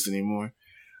much space anymore.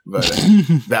 But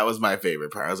that was my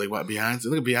favorite part. I was like, "What, Beyonce?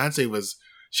 Look, Beyonce was."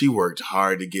 She worked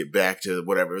hard to get back to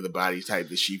whatever the body type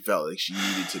that she felt like she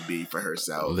needed to be for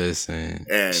herself. Listen,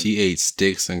 and she ate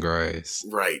sticks and grass.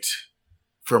 Right.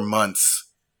 For months.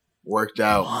 Worked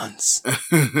out. Months.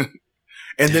 And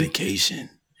dedication.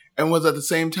 And was at the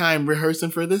same time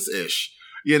rehearsing for this ish.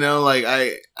 You know, like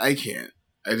I can't.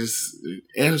 I just,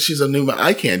 and she's a new,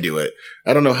 I can't do it.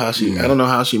 I don't know how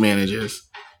she manages.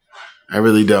 I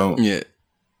really don't. Yeah.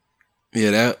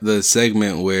 Yeah, that the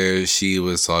segment where she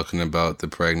was talking about the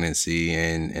pregnancy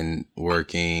and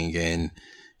working, and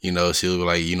you know, she was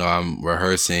like, you know, I'm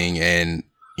rehearsing and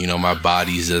you know, my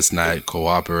body's just not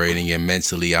cooperating, and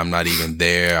mentally I'm not even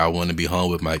there. I want to be home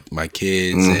with my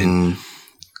kids, and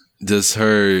just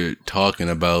her talking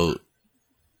about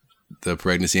the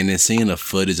pregnancy and then seeing the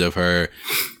footage of her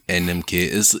and them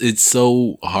kids. It's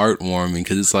so heartwarming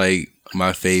because it's like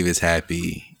my fave is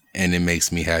happy. And it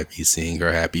makes me happy seeing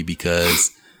her happy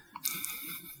because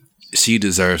she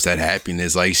deserves that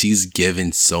happiness. Like, she's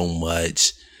given so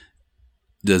much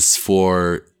just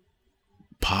for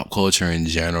pop culture in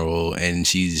general. And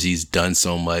she's done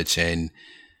so much. And,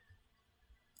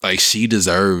 like, she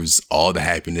deserves all the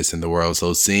happiness in the world.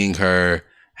 So seeing her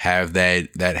have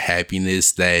that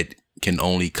happiness that can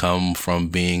only come from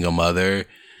being a mother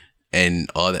and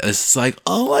all that, it's like,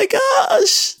 oh my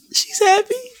gosh, she's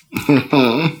happy.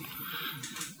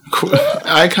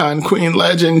 Icon, queen,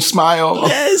 legend, smile.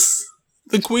 Yes,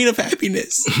 the queen of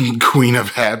happiness. Queen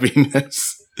of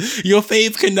happiness. Your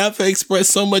fave can never express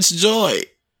so much joy.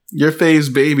 Your fave's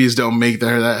babies don't make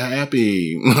her that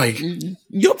happy. Like,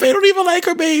 your fave don't even like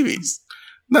her babies.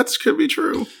 That could be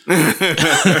true.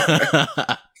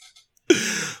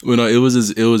 Well, no, it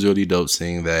was really dope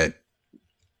seeing that.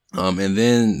 And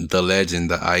then the legend,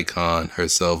 the icon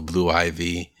herself, Blue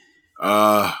Ivy,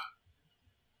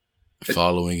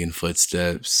 following in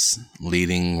footsteps,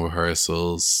 leading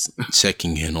rehearsals,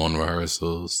 checking in on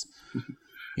rehearsals,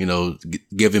 you know,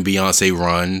 giving Beyonce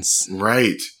runs.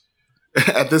 Right.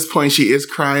 At this point, she is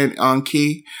crying on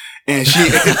key, and she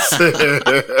is.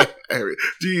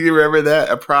 Do you remember that?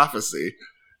 A prophecy.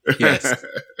 Yes.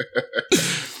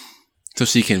 So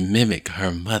she can mimic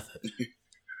her mother.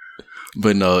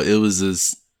 But no, it was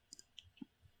just,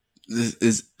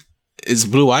 it's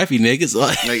Blue Ivy, niggas.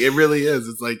 Like it really is.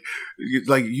 It's like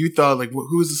you thought, like,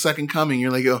 who's the second coming?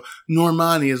 You're like, oh,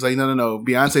 Normani is like, no.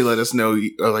 Beyonce let us know,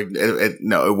 or like,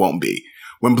 no, it won't be.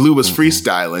 When Blue was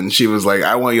freestyling, she was like,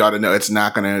 I want y'all to know it's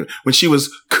not gonna. When she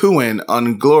was cooing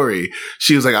on Glory,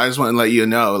 she was like, I just want to let you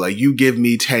know, like, you give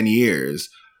me 10 years,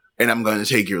 and I'm gonna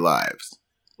take your lives.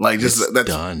 Like, just that's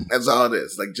done. That's all it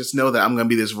is. Like, just know that I'm gonna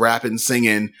be this rapping,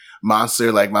 singing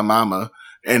monster like my mama,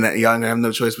 and y'all gonna have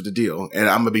no choice but to deal. And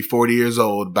I'm gonna be 40 years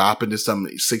old, bopping to some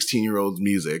 16-year-old's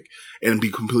music, and be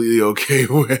completely okay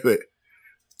with it.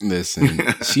 Listen,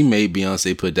 she made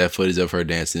Beyonce put that footage of her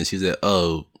dancing. She said,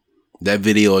 "Oh, that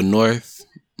video of North.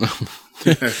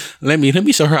 let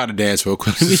me show her how to dance real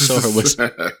quick. Let me show her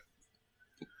what."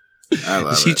 I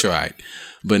love she tried,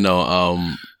 but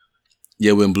no.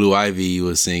 Yeah, when Blue Ivy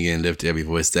was singing "Lift Every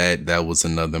Voice," that was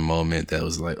another moment that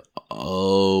was like,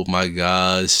 oh my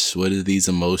gosh, what are these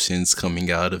emotions coming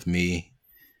out of me,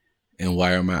 and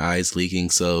why are my eyes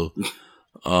leaking? So,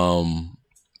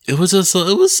 it was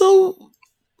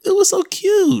so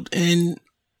cute, and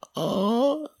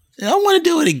I want to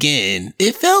do it again.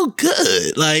 It felt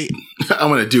good, like I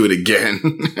want to do it again.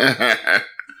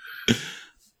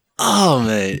 Oh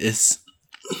man,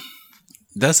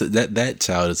 that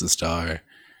child is a star,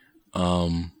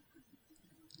 and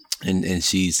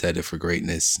she's headed for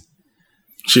greatness.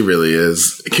 She really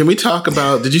is. Can we talk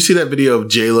about? Did you see that video of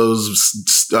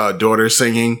J-Lo's daughter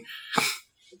singing?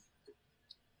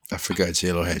 I forgot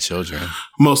J-Lo had children.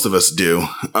 Most of us do,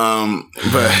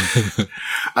 but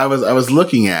I was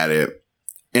looking at it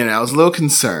and I was a little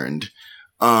concerned.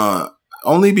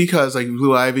 Only because like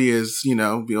Blue Ivy is,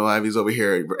 Blue Ivy's over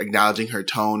here acknowledging her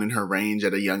tone and her range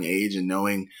at a young age and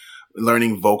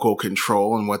learning vocal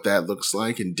control and what that looks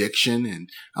like and diction. And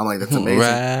I'm like, that's amazing.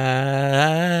 Right.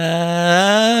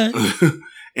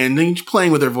 And then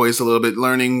playing with her voice a little bit,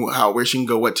 learning where she can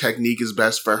go, what technique is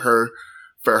best for her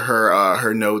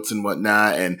notes and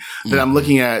whatnot. And then I'm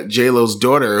looking at J-Lo's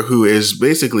daughter, who is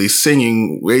basically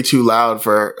singing way too loud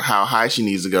for how high she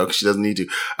needs to go because she doesn't need to.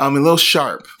 A little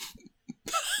sharp.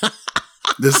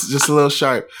 Just a little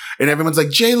sharp. And everyone's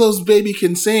like, J-Lo's baby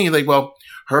can sing. Like, well,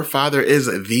 her father is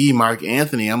the Mark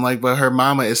Anthony. I'm like, but her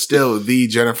mama is still the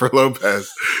Jennifer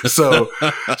Lopez. So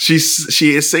she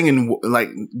is singing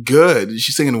like good.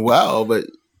 She's singing well, but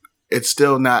it's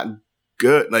still not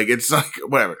good. Like, it's like,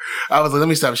 whatever. I was like, let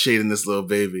me stop shading this little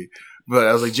baby. But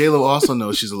I was like, J-Lo also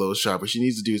knows she's a little sharp. What she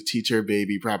needs to do is teach her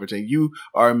baby proper thing. You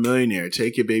are a millionaire.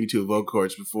 Take your baby to a vocal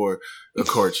coach before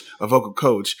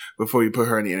you put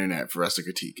her on the internet for us to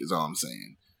critique, is all I'm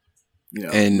saying.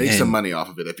 Make some money off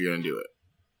of it if you're going to do it.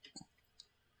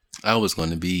 I was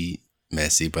going to be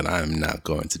messy, but I'm not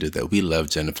going to do that. We love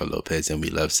Jennifer Lopez and we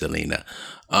love Selena.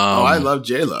 I love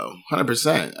J-Lo,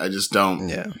 100%. I just don't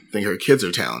think her kids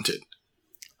are talented.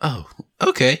 Oh,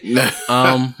 okay.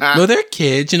 Well, they're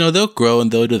kids, they'll grow and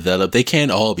they'll develop. They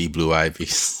can't all be Blue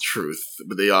Ivies. Truth,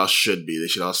 but they all should be. They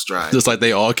should all strive. Just like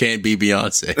they all can't be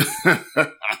Beyonce.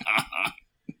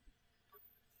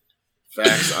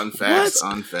 Facts,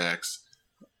 unfacts.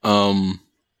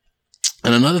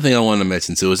 And another thing I wanted to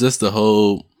mention too is just the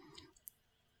whole.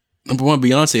 Number one,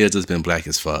 Beyonce has just been black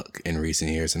as fuck in recent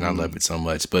years, and I love it so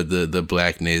much. But the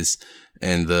blackness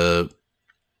and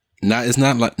it's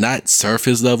not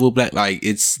surface level black, like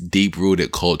it's deep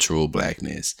rooted cultural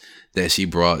blackness that she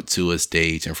brought to a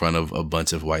stage in front of a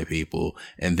bunch of white people,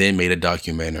 and then made a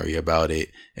documentary about it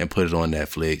and put it on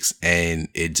Netflix, and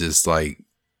it just like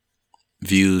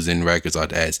views and records out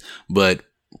the ass. But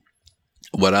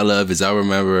what I love is I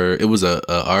remember it was a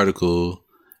article,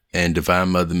 and Divine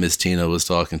Mother Miss Tina was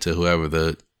talking to whoever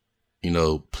the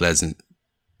pleasant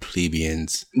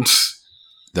plebeians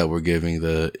that were giving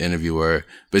the interviewer,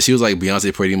 but she was like,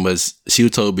 Beyonce pretty much, she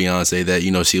told Beyonce that,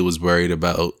 she was worried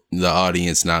about the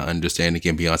audience not understanding,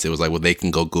 and Beyonce was like, well, they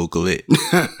can go Google it.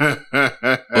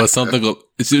 Or something.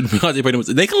 Beyonce pretty much,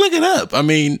 they can look it up. I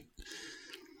mean,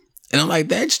 and I'm like,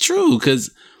 that's true,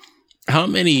 because how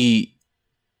many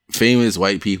famous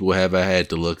white people have I had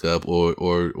to look up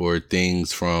or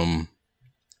things from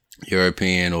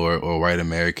European or white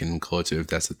American culture, if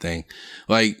that's the thing.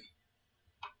 Like,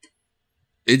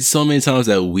 it's so many times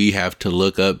that we have to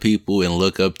look up people and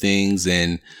look up things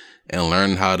and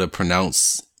learn how to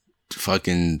pronounce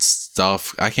fucking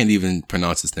stuff. I can't even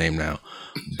pronounce his name now,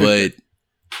 but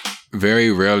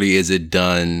very rarely is it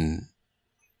done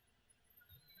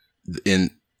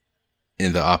in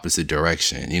the opposite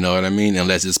direction. You know what I mean?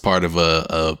 Unless it's part of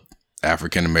a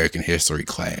African American history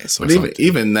class. Or but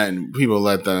even then, people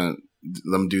let them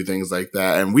do things like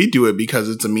that, and we do it because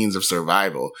it's a means of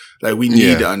survival. Like, we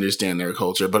need to understand their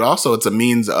culture, but also it's a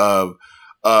means of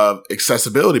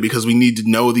accessibility, because we need to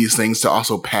know these things to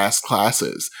also pass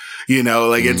classes.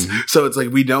 It's like,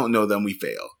 we don't know them, we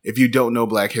fail. If you don't know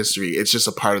Black history, it's just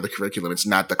a part of the curriculum. It's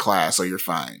not the class, so you're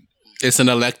fine. It's an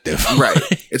elective, right?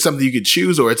 It's something you could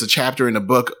choose, or it's a chapter in a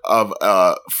book of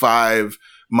a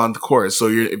 5-month course. So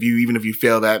if you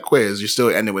fail that quiz, you're still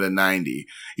ending with a 90.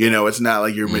 It's not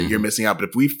like you're missing out. But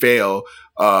if we fail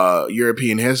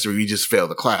European history, we just fail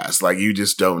the class. Like, you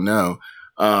just don't know.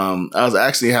 I was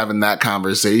actually having that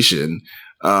conversation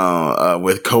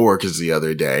with coworkers the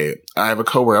other day. I have a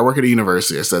coworker. I work at a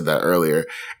university. I said that earlier,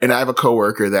 and I have a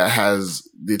coworker that has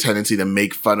the tendency to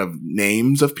make fun of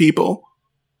names of people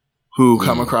who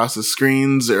come across the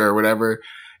screens or whatever.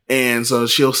 And so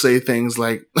she'll say things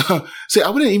like, see, I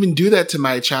wouldn't even do that to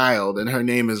my child. And her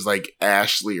name is like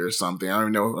Ashley or something. I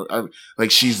don't know.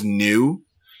 Like she's new.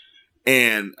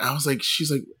 And I was like, she's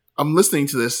like, I'm listening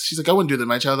to this. She's like, I wouldn't do that to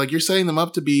my child. Like, you're setting them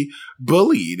up to be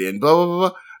bullied and blah, blah, blah,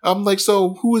 blah. I'm like,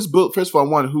 so who is first of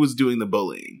all, who is doing the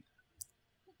bullying?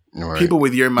 Right. People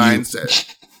with your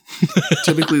mindset.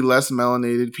 Typically less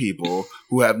melanated people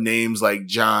who have names like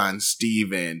John,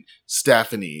 Stephen,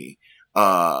 Stephanie,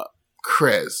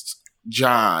 Chris,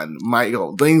 John,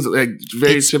 Michael, things like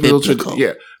very typical.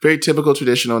 Very typical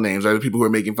traditional names are the people who are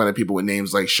making fun of people with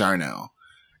names like Charnel.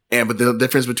 But the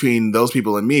difference between those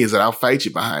people and me is that I'll fight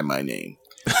you behind my name,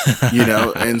 you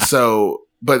know? And so,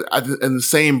 but in the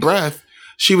same breath,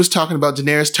 she was talking about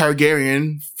Daenerys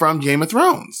Targaryen from Game of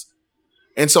Thrones.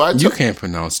 And so you can't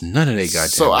pronounce none of they goddamn.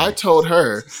 So I told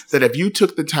her that if you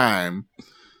took the time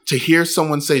to hear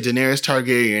someone say Daenerys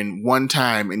Targaryen one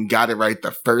time and got it right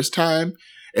the first time,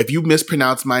 if you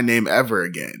mispronounce my name ever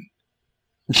again,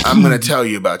 I'm going to tell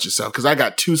you about yourself because I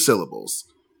got 2 syllables.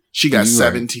 She got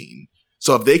 17.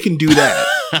 So if they can do that,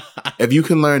 if you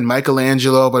can learn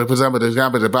Michelangelo, and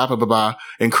Kristaps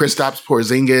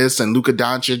Porzingis and Luka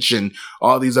Doncic and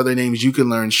all these other names, you can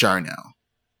learn Charnel.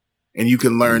 And you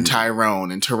can learn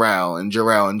Tyrone and Terrell and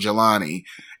Jarrell and Jelani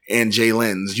and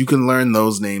Jalen's. You can learn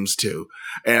those names too.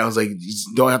 And I was like,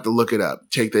 you don't have to look it up.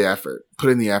 Take the effort.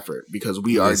 Put in the effort because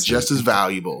we are just as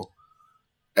valuable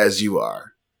as you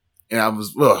are. And I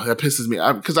was, that pisses me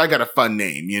off because I got a fun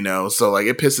name, you know? So like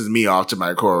it pisses me off to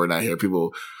my core when I hear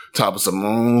people talk about some,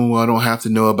 I don't have to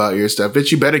know about your stuff.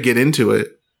 Bitch, you better get into it.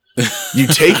 You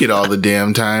take it all the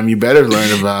damn time. You better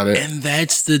learn about it. And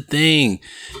that's the thing.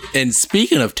 And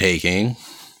speaking of taking.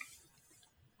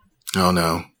 Oh,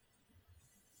 no.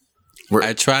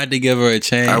 I tried to give her a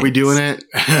chance. Are we doing it?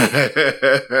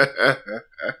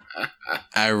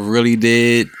 I really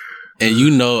did. And you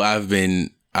know I've been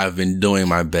doing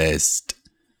my best.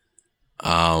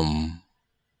 But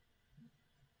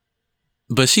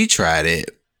she tried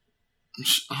it.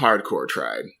 Hardcore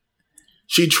tried.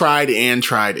 She tried and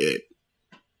tried it.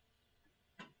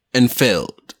 And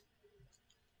failed.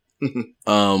 It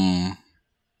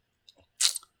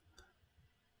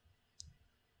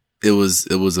was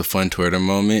a fun Twitter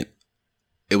moment.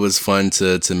 It was fun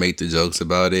to make the jokes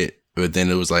about it. But then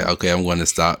it was like, okay, I'm going to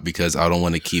stop because I don't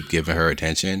want to keep giving her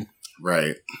attention.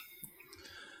 Right.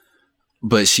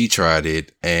 But she tried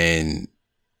it and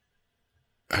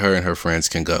her and her friends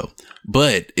can go.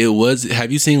 But it was,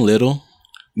 have you seen Little?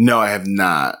 No, I have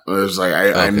not. It was like,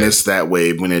 I missed that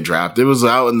wave when it dropped. It was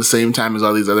out in the same time as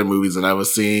all these other movies that I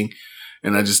was seeing,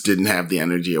 and I just didn't have the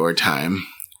energy or time.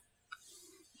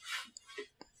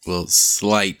 Well,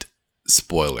 slight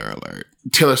spoiler alert.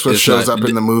 Taylor Swift shows up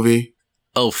in the movie?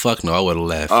 Oh, fuck no, I would have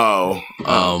left. Oh.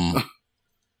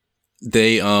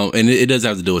 They, and it doesn't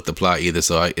have to do with the plot either,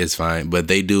 so it's fine. But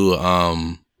they do,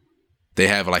 they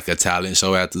have like a talent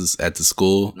show at the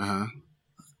school. Uh-huh.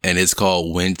 And it's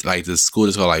called the school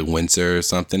is called like Windsor or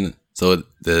something. So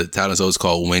the talent show is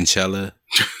called Winchella.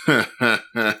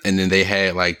 And then they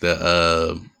had like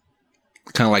the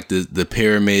kind of like the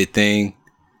pyramid thing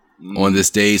on the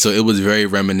stage. So it was very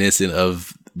reminiscent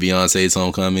of Beyonce's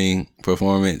homecoming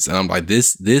performance. And I'm like,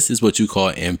 this is what you call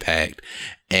impact.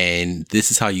 And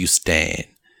this is how you stand.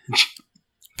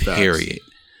 Period.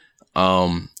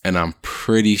 And I'm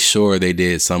pretty sure they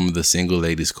did some of the single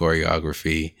ladies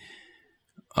choreography.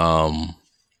 / Bob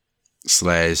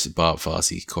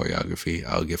Fosse choreography.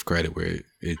 I'll give credit where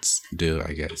it's due,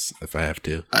 I guess, if I have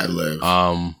to. I live.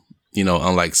 You know,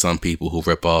 unlike some people who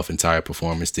rip off entire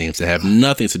performance themes that have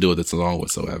nothing to do with the song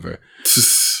whatsoever.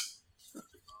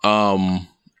 So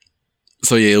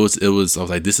yeah, it was. I was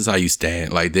like, this is how you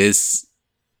stand. Like this,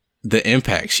 the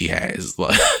impact she has.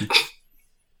 Like,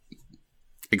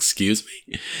 excuse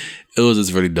me. It was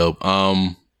just really dope.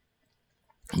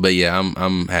 But yeah,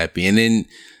 I'm happy. And then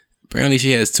apparently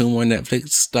she has 2 more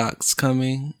Netflix docs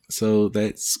coming, so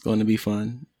that's going to be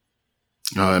fun.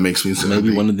 Oh, that makes me so maybe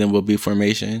happy. One of them will be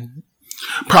Formation.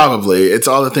 Probably. It's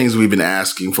all the things we've been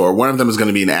asking for. One of them is going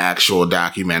to be an actual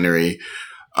documentary.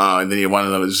 And then one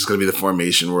of them is just going to be the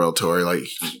Formation World Tour. Like,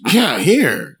 yeah,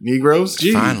 here, Negroes.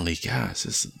 Gee. Finally, guys,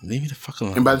 just leave me the fuck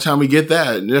alone. And by the time we get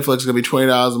that, Netflix is going to be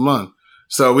 $20 a month.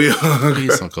 So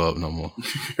please don't go up no more.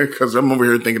 Because I'm over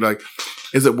here thinking like,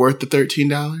 is it worth the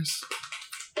 $13?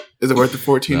 Is it worth the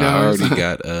 $14? No, I already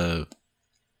got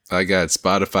I got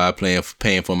Spotify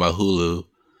paying for my Hulu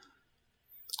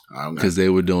because they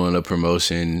were doing a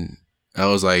promotion. I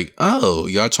was like, oh,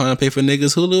 y'all trying to pay for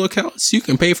niggas' Hulu accounts? You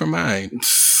can pay for mine.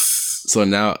 So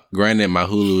now, granted, my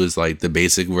Hulu is like the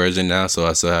basic version now, so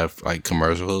I still have like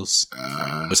commercials,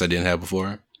 which I didn't have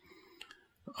before.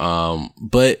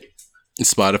 But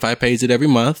Spotify pays it every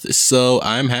month, so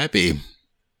I'm happy.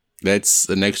 That's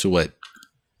an extra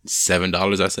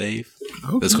 $7 I save.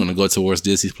 Okay. That's going to go towards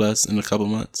Disney Plus in a couple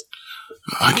months.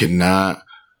 I cannot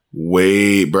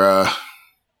wait, bruh.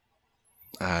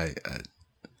 I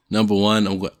number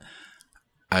one,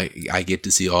 I get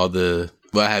to see I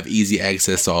have easy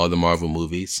access to all the Marvel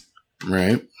movies,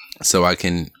 right? So I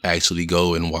can actually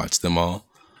go and watch them all.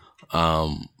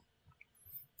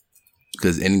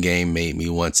 Because Endgame made me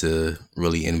want to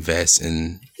really invest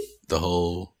in the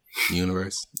whole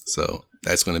universe. So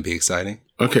that's going to be exciting.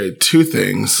 Okay, two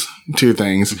things.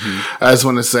 Mm-hmm. I just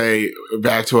want to say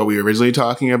back to what we were originally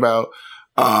talking about.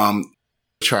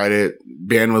 Tried it.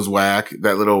 Band was whack.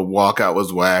 That little walkout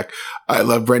was whack. I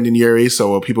love Brendan Urie,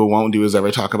 so what people won't do is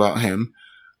ever talk about him.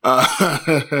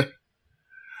 I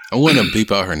want to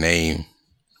bleep out her name.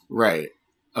 Right.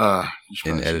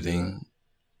 In editing.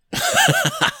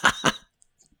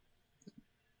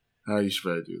 You should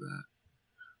probably do that.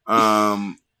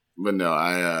 But no,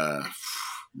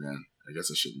 man, I guess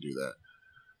I shouldn't do that.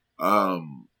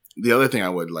 The other thing I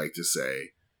would like to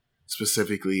say,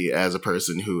 specifically as a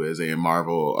person who is a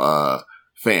Marvel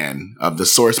fan of the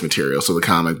source material, so the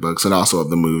comic books and also of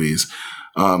the movies,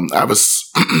 I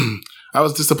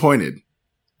was disappointed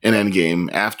in Endgame.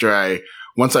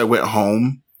 Once I went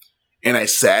home and I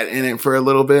sat in it for a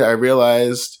little bit, I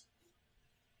realized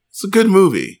it's a good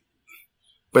movie.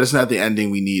 But it's not the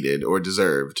ending we needed or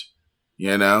deserved,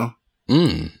 you know?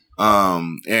 And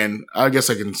I guess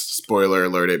I can spoiler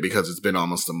alert it because it's been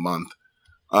almost a month.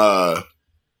 But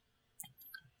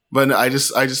I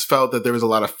just felt that there was a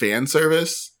lot of fan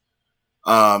service,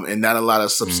 and not a lot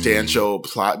of substantial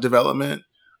plot development.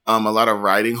 A lot of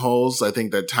writing holes. I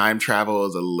think that time travel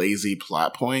is a lazy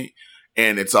plot point,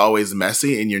 and it's always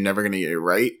messy, and you're never going to get it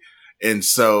right. And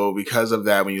so because of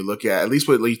that, when you look at least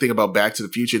what you think about Back to the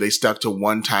Future, they stuck to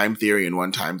one time theory and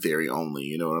one time theory only.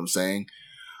 You know what I'm saying?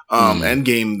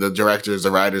 Endgame, the directors, the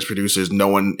writers, producers, no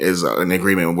one is in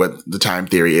agreement with what the time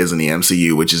theory is in the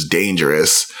MCU, which is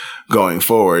dangerous going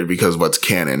forward because what's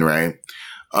canon, right?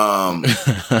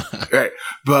 Right.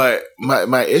 But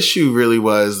my issue really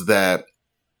was that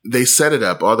they set it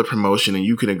up, all the promotion, and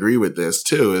you can agree with this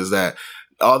too, is that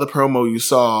all the promo you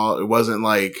saw, it wasn't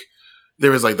like, there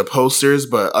was like the posters,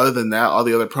 but other than that, all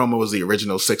the other promo was the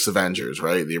original 6 Avengers,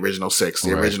 right? The original 6,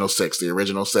 the original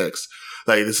 6.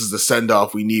 Like, this is the send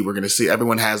off we need. We're going to see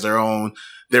everyone has their own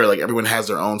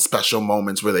special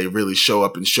moments where they really show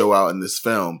up and show out in this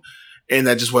film. And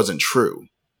that just wasn't true.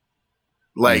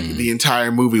 Like, the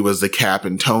entire movie was the Cap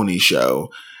and Tony show.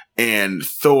 And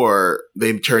Thor,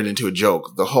 they turned into a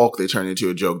joke. The Hulk, they turned into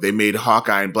a joke. They made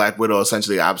Hawkeye and Black Widow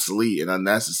essentially obsolete and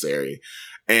unnecessary.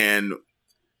 And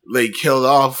they killed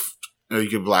off, you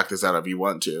can block this out if you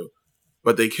want to,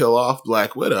 but they kill off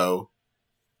Black Widow,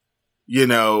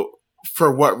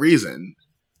 for what reason?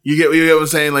 You get what I'm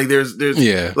saying? Like there's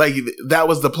like that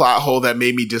was the plot hole that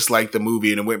made me dislike the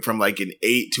movie, and it went from like an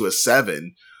 8 to a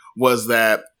 7, was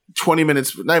that 20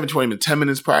 minutes, not even 20 minutes, 10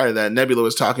 minutes prior to that, Nebula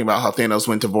was talking about how Thanos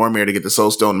went to Vormir to get the Soul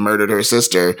Stone and murdered her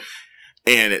sister.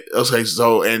 And it was like,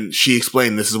 and she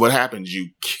explained, this is what happens.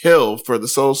 You kill for the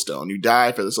Soul Stone. You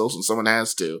die for the Soul Stone. Someone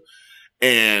has to.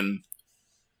 And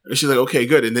she's like, okay,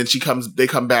 good. And then they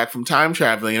come back from time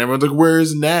traveling and everyone's like,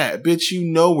 where's Nat? Bitch,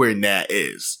 you know where Nat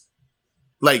is.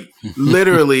 Like,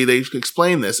 literally, they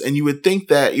explain this. And you would think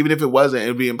that even if it wasn't, it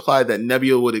would be implied that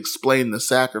Nebula would explain the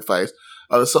sacrifice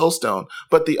of the Soul Stone.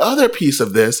 But the other piece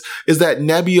of this is that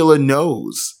Nebula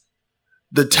knows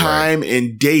the time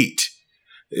and date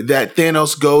that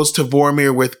Thanos goes to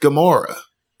Vormir with Gamora.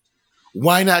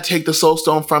 Why not take the Soul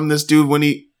Stone from this dude when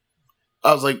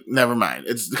I was like, never mind.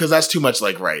 It's because that's too much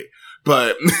like right.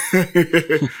 But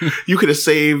you could have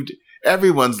saved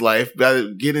everyone's life by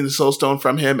getting the Soul Stone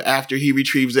from him after he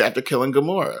retrieves it after killing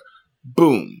Gamora.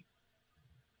 Boom.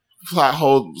 Plot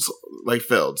holes like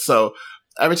filled. So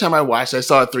every time I watched, I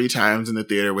saw it 3 times in the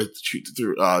theater with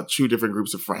 2 different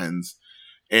groups of friends.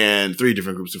 And 3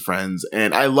 different groups of friends.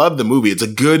 And I love the movie. It's a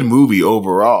good movie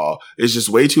overall. It's just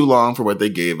way too long for what they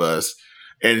gave us.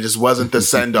 And it just wasn't the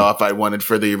send-off I wanted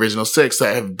for the original 6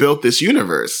 that have built this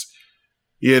universe.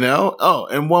 Oh,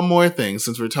 and one more thing,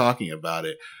 since we're talking about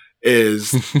it,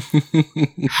 is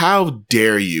how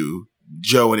dare you,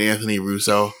 Joe and Anthony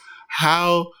Russo,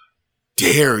 how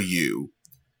dare you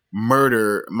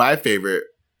murder my favorite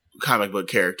comic book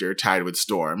character tied with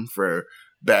Storm for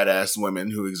badass women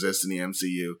who exist in the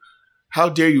MCU. How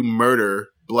dare you murder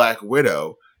Black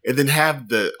Widow and then have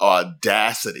the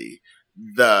audacity,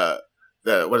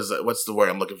 what's the word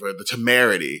I'm looking for? The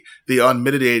temerity, the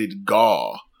unmitigated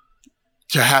gall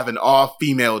to have an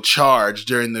all-female charge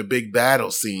during the big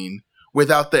battle scene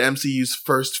without the MCU's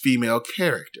first female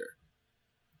character.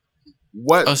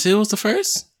 What? Oh, she was the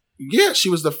first? Yeah, she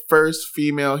was the first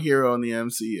female hero in the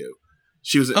MCU.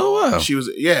 She was. Oh, wow. She was.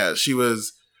 Yeah, she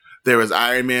was. There was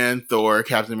Iron Man, Thor,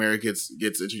 Captain America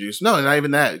gets introduced. No, not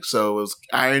even that. So it was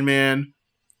Iron Man,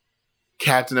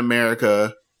 Captain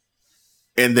America,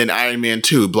 and then Iron Man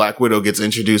 2. Black Widow gets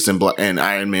introduced in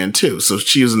Iron Man 2. So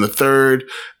she was in the third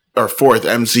or fourth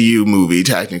MCU movie,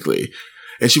 technically.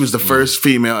 And she was the first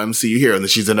female MCU hero. And then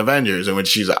she's in Avengers, in which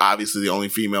she's obviously the only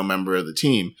female member of the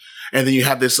team. And then you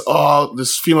have this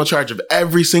female charge of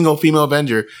every single female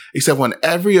Avenger, except when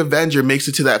every Avenger makes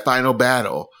it to that final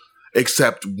battle,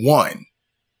 except one.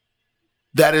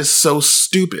 That is so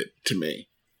stupid to me.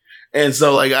 And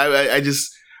so, like, I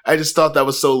just thought that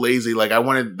was so lazy. Like, I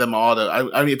wanted them all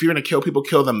to, I mean, if you're going to kill people,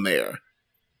 kill them there.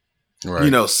 Right.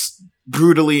 You know,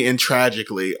 brutally and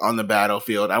tragically on the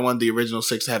battlefield. I wanted the original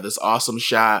 6 to have this awesome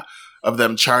shot of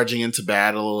them charging into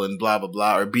battle and blah, blah,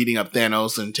 blah, or beating up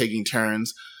Thanos and taking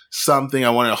turns. Something.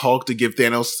 I wanted Hulk to give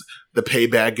Thanos the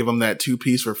payback, give him that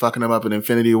 2-piece for fucking him up in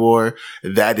Infinity War.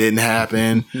 That didn't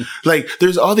happen. Like,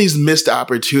 there's all these missed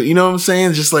opportunities. You know what I'm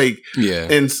saying? Just like, yeah.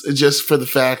 And just for the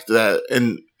fact that,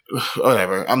 and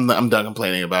whatever, I'm done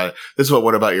complaining about it. This is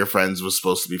what About Your Friends was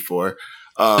supposed to be for.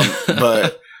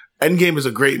 But Endgame is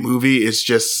a great movie. It's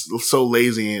just so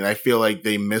lazy, and I feel like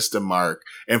they missed a mark.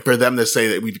 And for them to say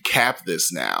that we've capped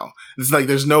this now, it's like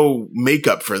there's no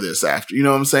makeup for this after. You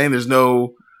know what I'm saying? There's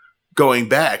no going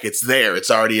back. It's there. It's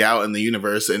already out in the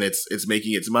universe, and it's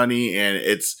making its money, and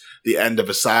it's the end of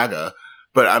a saga.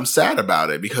 But I'm sad about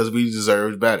it because we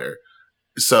deserved better.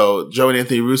 So, Joe and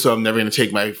Anthony Russo, I'm never going to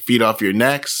take my feet off your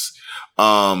necks.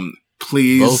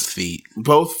 Please,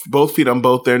 both feet on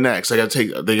both their necks. They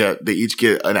each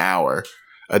get an hour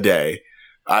a day.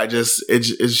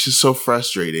 It's just so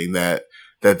frustrating that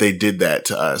they did that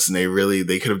to us, and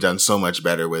they could have done so much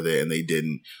better with it, and they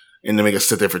didn't. And to make us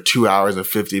sit there for 2 hours and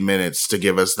 50 minutes to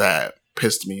give us that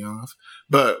pissed me off.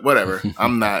 But whatever.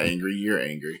 I'm not angry. You're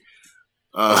angry.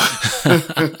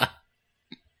 But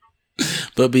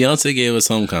Beyonce gave us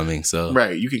Homecoming, so.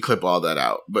 Right. You can clip all that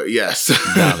out. But yes.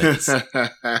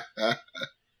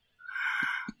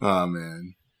 Oh,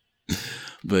 man.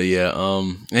 But yeah,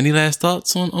 any last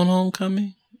thoughts on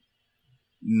Homecoming?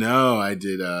 No, I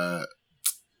did. I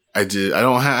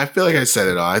feel like I said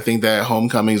it all. I think that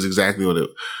Homecoming is exactly what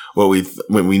we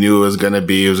knew it was going to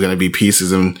be. It was going to be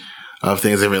pieces of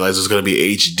things. I realized it was going to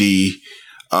be HD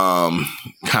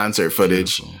concert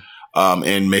footage,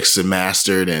 and mixed and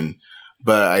mastered.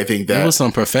 But I think that it was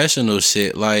some professional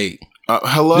shit. Like,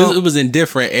 hello, it was in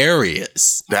different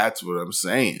areas. That's what I'm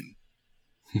saying.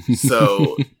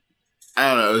 So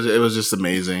I don't know. It was just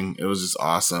amazing. It was just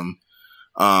awesome.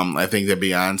 I think that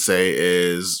Beyonce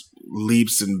is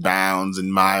leaps and bounds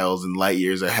and miles and light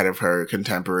years ahead of her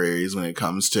contemporaries when it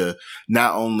comes to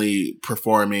not only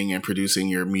performing and producing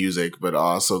your music, but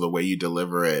also the way you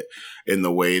deliver it in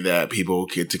the way that people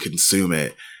get to consume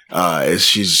it.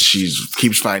 She's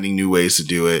keeps finding new ways to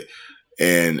do it.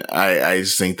 And I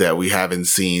just think that we haven't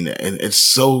seen, and it's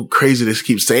so crazy to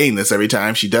keep saying this every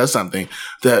time she does something,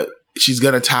 that she's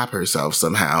going to top herself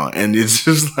somehow. And it's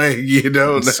just like, you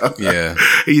don't know. Yeah.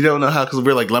 You don't know how, because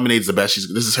we're like, Lemonade's the best.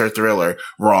 This is her Thriller.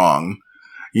 Wrong.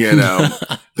 You know?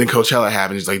 Then Coachella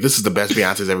happened. She's like, this is the best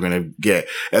Beyonce's ever going to get.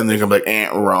 And they're going to be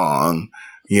like, wrong.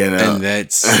 You know? And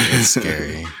it's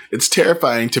scary. It's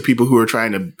terrifying to people who are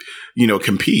trying to,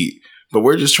 compete. But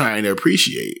we're just trying to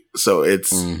appreciate. So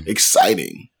it's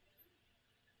exciting.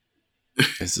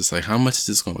 It's just like, how much is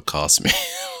this going to cost me?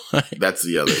 That's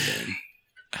the other thing.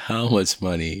 How much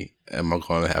money am I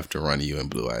going to have to run you and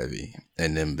Blue Ivy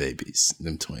and them babies,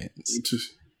 them twins,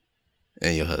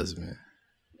 and your husband?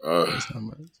 How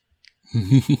much?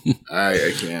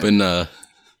 I can't. But no,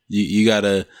 you got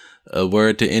a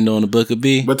word to end on the Book of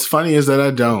B? What's funny is that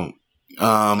I don't.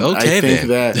 Okay, I think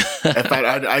then. that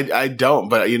if I don't,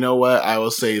 but you know what? I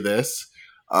will say this.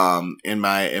 In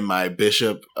my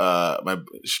Bishop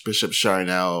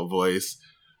Charnel voice.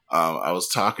 I was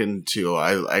talking to,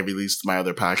 I released my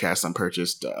other podcast on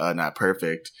Purchased, Not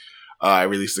Perfect. I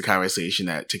released the conversation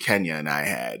to Kenya and I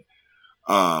had.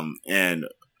 And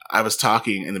I was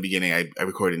talking in the beginning, I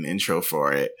recorded an intro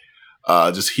for it.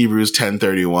 Just Hebrews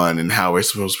 10:31 and how we're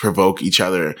supposed to provoke each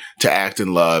other to act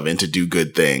in love and to do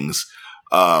good things.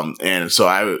 And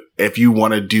so if you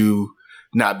want to do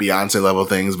not Beyonce level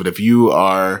things, but if you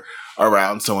are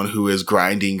around someone who is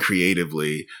grinding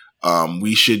creatively,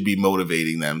 we should be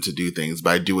motivating them to do things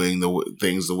by doing the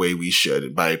things the way we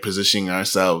should, by positioning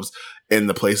ourselves in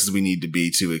the places we need to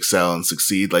be to excel and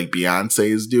succeed like Beyonce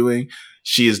is doing.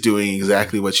 she is doing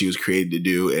exactly what she was created to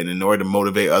do. And in order to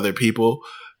motivate other people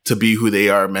to be who they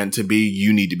are meant to be,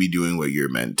 you need to be doing what you're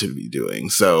meant to be doing.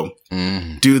 So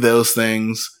do those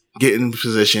things, get in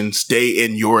position, stay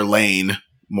in your lane,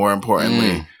 more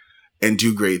importantly, and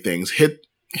do great things. Hit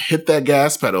that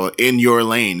gas pedal in your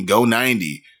lane. Go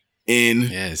 90 in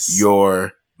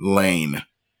your lane.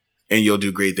 And you'll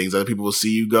do great things. Other people will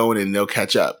see you going and they'll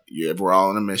catch up. We're all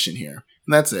on a mission here.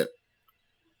 And that's it.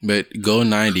 But go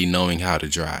 90 knowing how to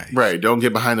drive. Right. Don't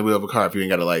get behind the wheel of a car if you ain't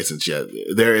got a license yet.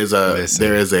 There is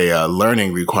a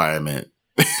learning requirement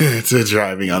to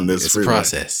driving on this It's freeway. a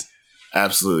process.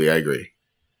 Absolutely. I agree.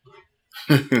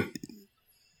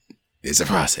 It's a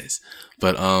process.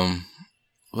 But,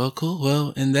 well, cool.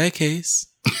 Well, in that case,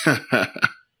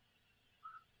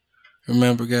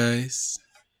 remember, guys,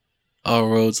 all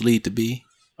roads lead to B.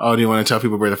 Oh, do you want to tell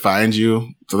people where to find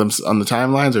you for them on the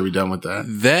timelines? Or are we done with that?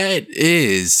 That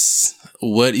is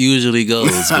what usually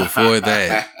goes before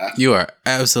that. You are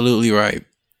absolutely right.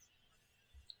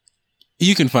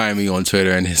 You can find me on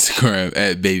Twitter and Instagram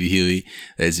at Baby Huey.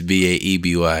 That's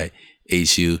BAEBYHUEY.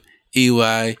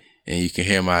 And you can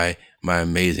hear my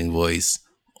amazing voice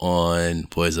on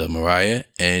Boys of Mariah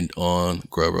and on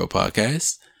Grow Bro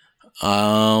Podcast.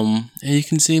 And you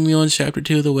can see me on Chapter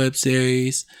 2 of the web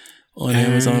series on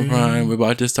Amazon Prime. We're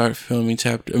about to start filming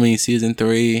season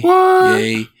 3. What?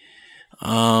 Yay.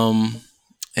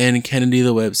 And Kennedy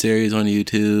the web series on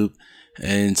YouTube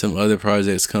and some other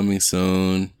projects coming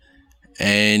soon.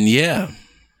 And yeah.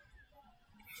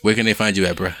 Where can they find you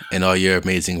at, bro? And all your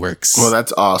amazing works. Well,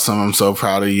 that's awesome. I'm so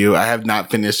proud of you. I have not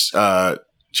finished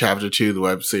Chapter 2 of the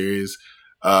web series.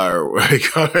 I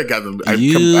got them. I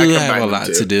have a lot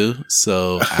to do,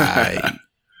 so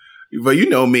But you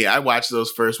know me, I watched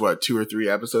those first 2 or 3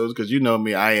 episodes because you know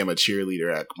me, I am a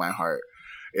cheerleader at my heart,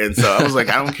 and so I was like,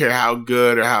 I don't care how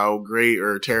good or how great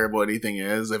or terrible anything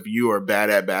is. If you are bad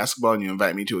at basketball and you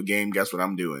invite me to a game, guess what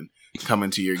I'm doing?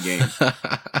 Coming to your game.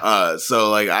 So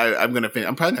like I'm gonna finish.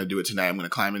 I'm probably gonna do it tonight. I'm gonna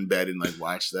climb in bed and like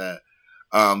watch that.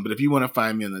 But if you want to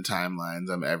find me on the timelines,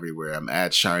 I'm everywhere. I'm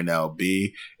at Charnel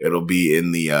B. It'll be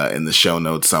in the show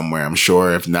notes somewhere, I'm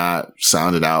sure. If not,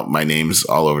 sound it out. My name's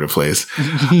all over the place.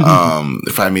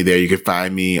 Find me there. You can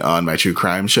find me on my true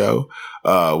crime show.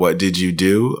 What Did You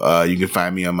Do? You can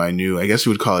find me on my new, I guess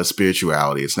you would call it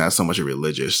spirituality. It's not so much a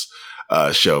religious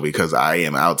show because I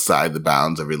am outside the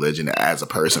bounds of religion as a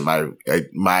person.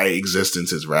 My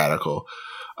existence is radical.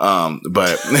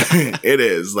 But it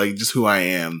is like just who I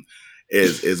am.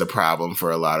 Is a problem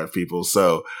for a lot of people.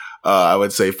 So I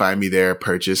would say find me there.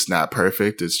 Purchase Not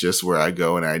Perfect. It's just where I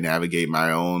go and I navigate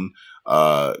my own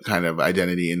kind of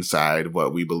identity inside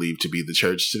what we believe to be the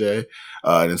church today.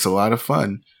 And it's a lot of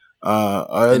fun.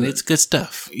 And it's good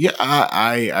stuff. Yeah,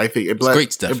 I think it's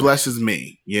great stuff. It blesses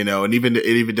me, and it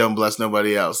even don't bless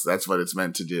nobody else. That's what it's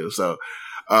meant to do. So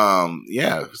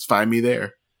yeah, find me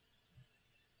there.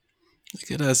 Look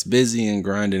at us busy and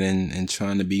grinding and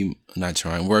trying to be,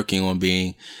 working on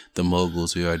being the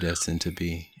moguls we are destined to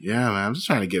be. Yeah, man. I'm just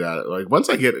trying to get out of it. Like, once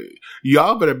I get it,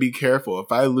 y'all better be careful. If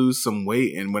I lose some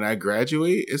weight and when I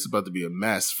graduate, it's about to be a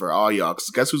mess for all y'all.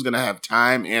 Because guess who's going to have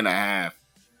time and a half?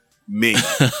 Me.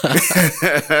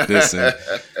 Listen.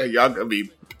 Y'all going to be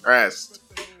pressed.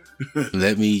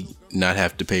 Let me not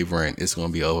have to pay rent. It's going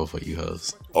to be over for you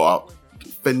hoes. Oh,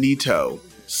 finito.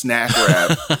 Snack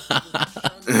wrap.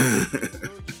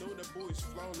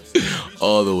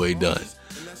 All the way done.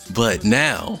 But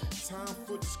now,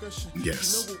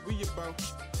 yes.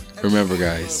 Remember,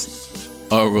 guys,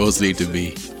 all roads lead to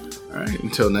B. All right.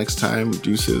 Until next time,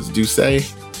 deuces. Do say.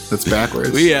 That's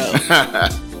backwards. We out.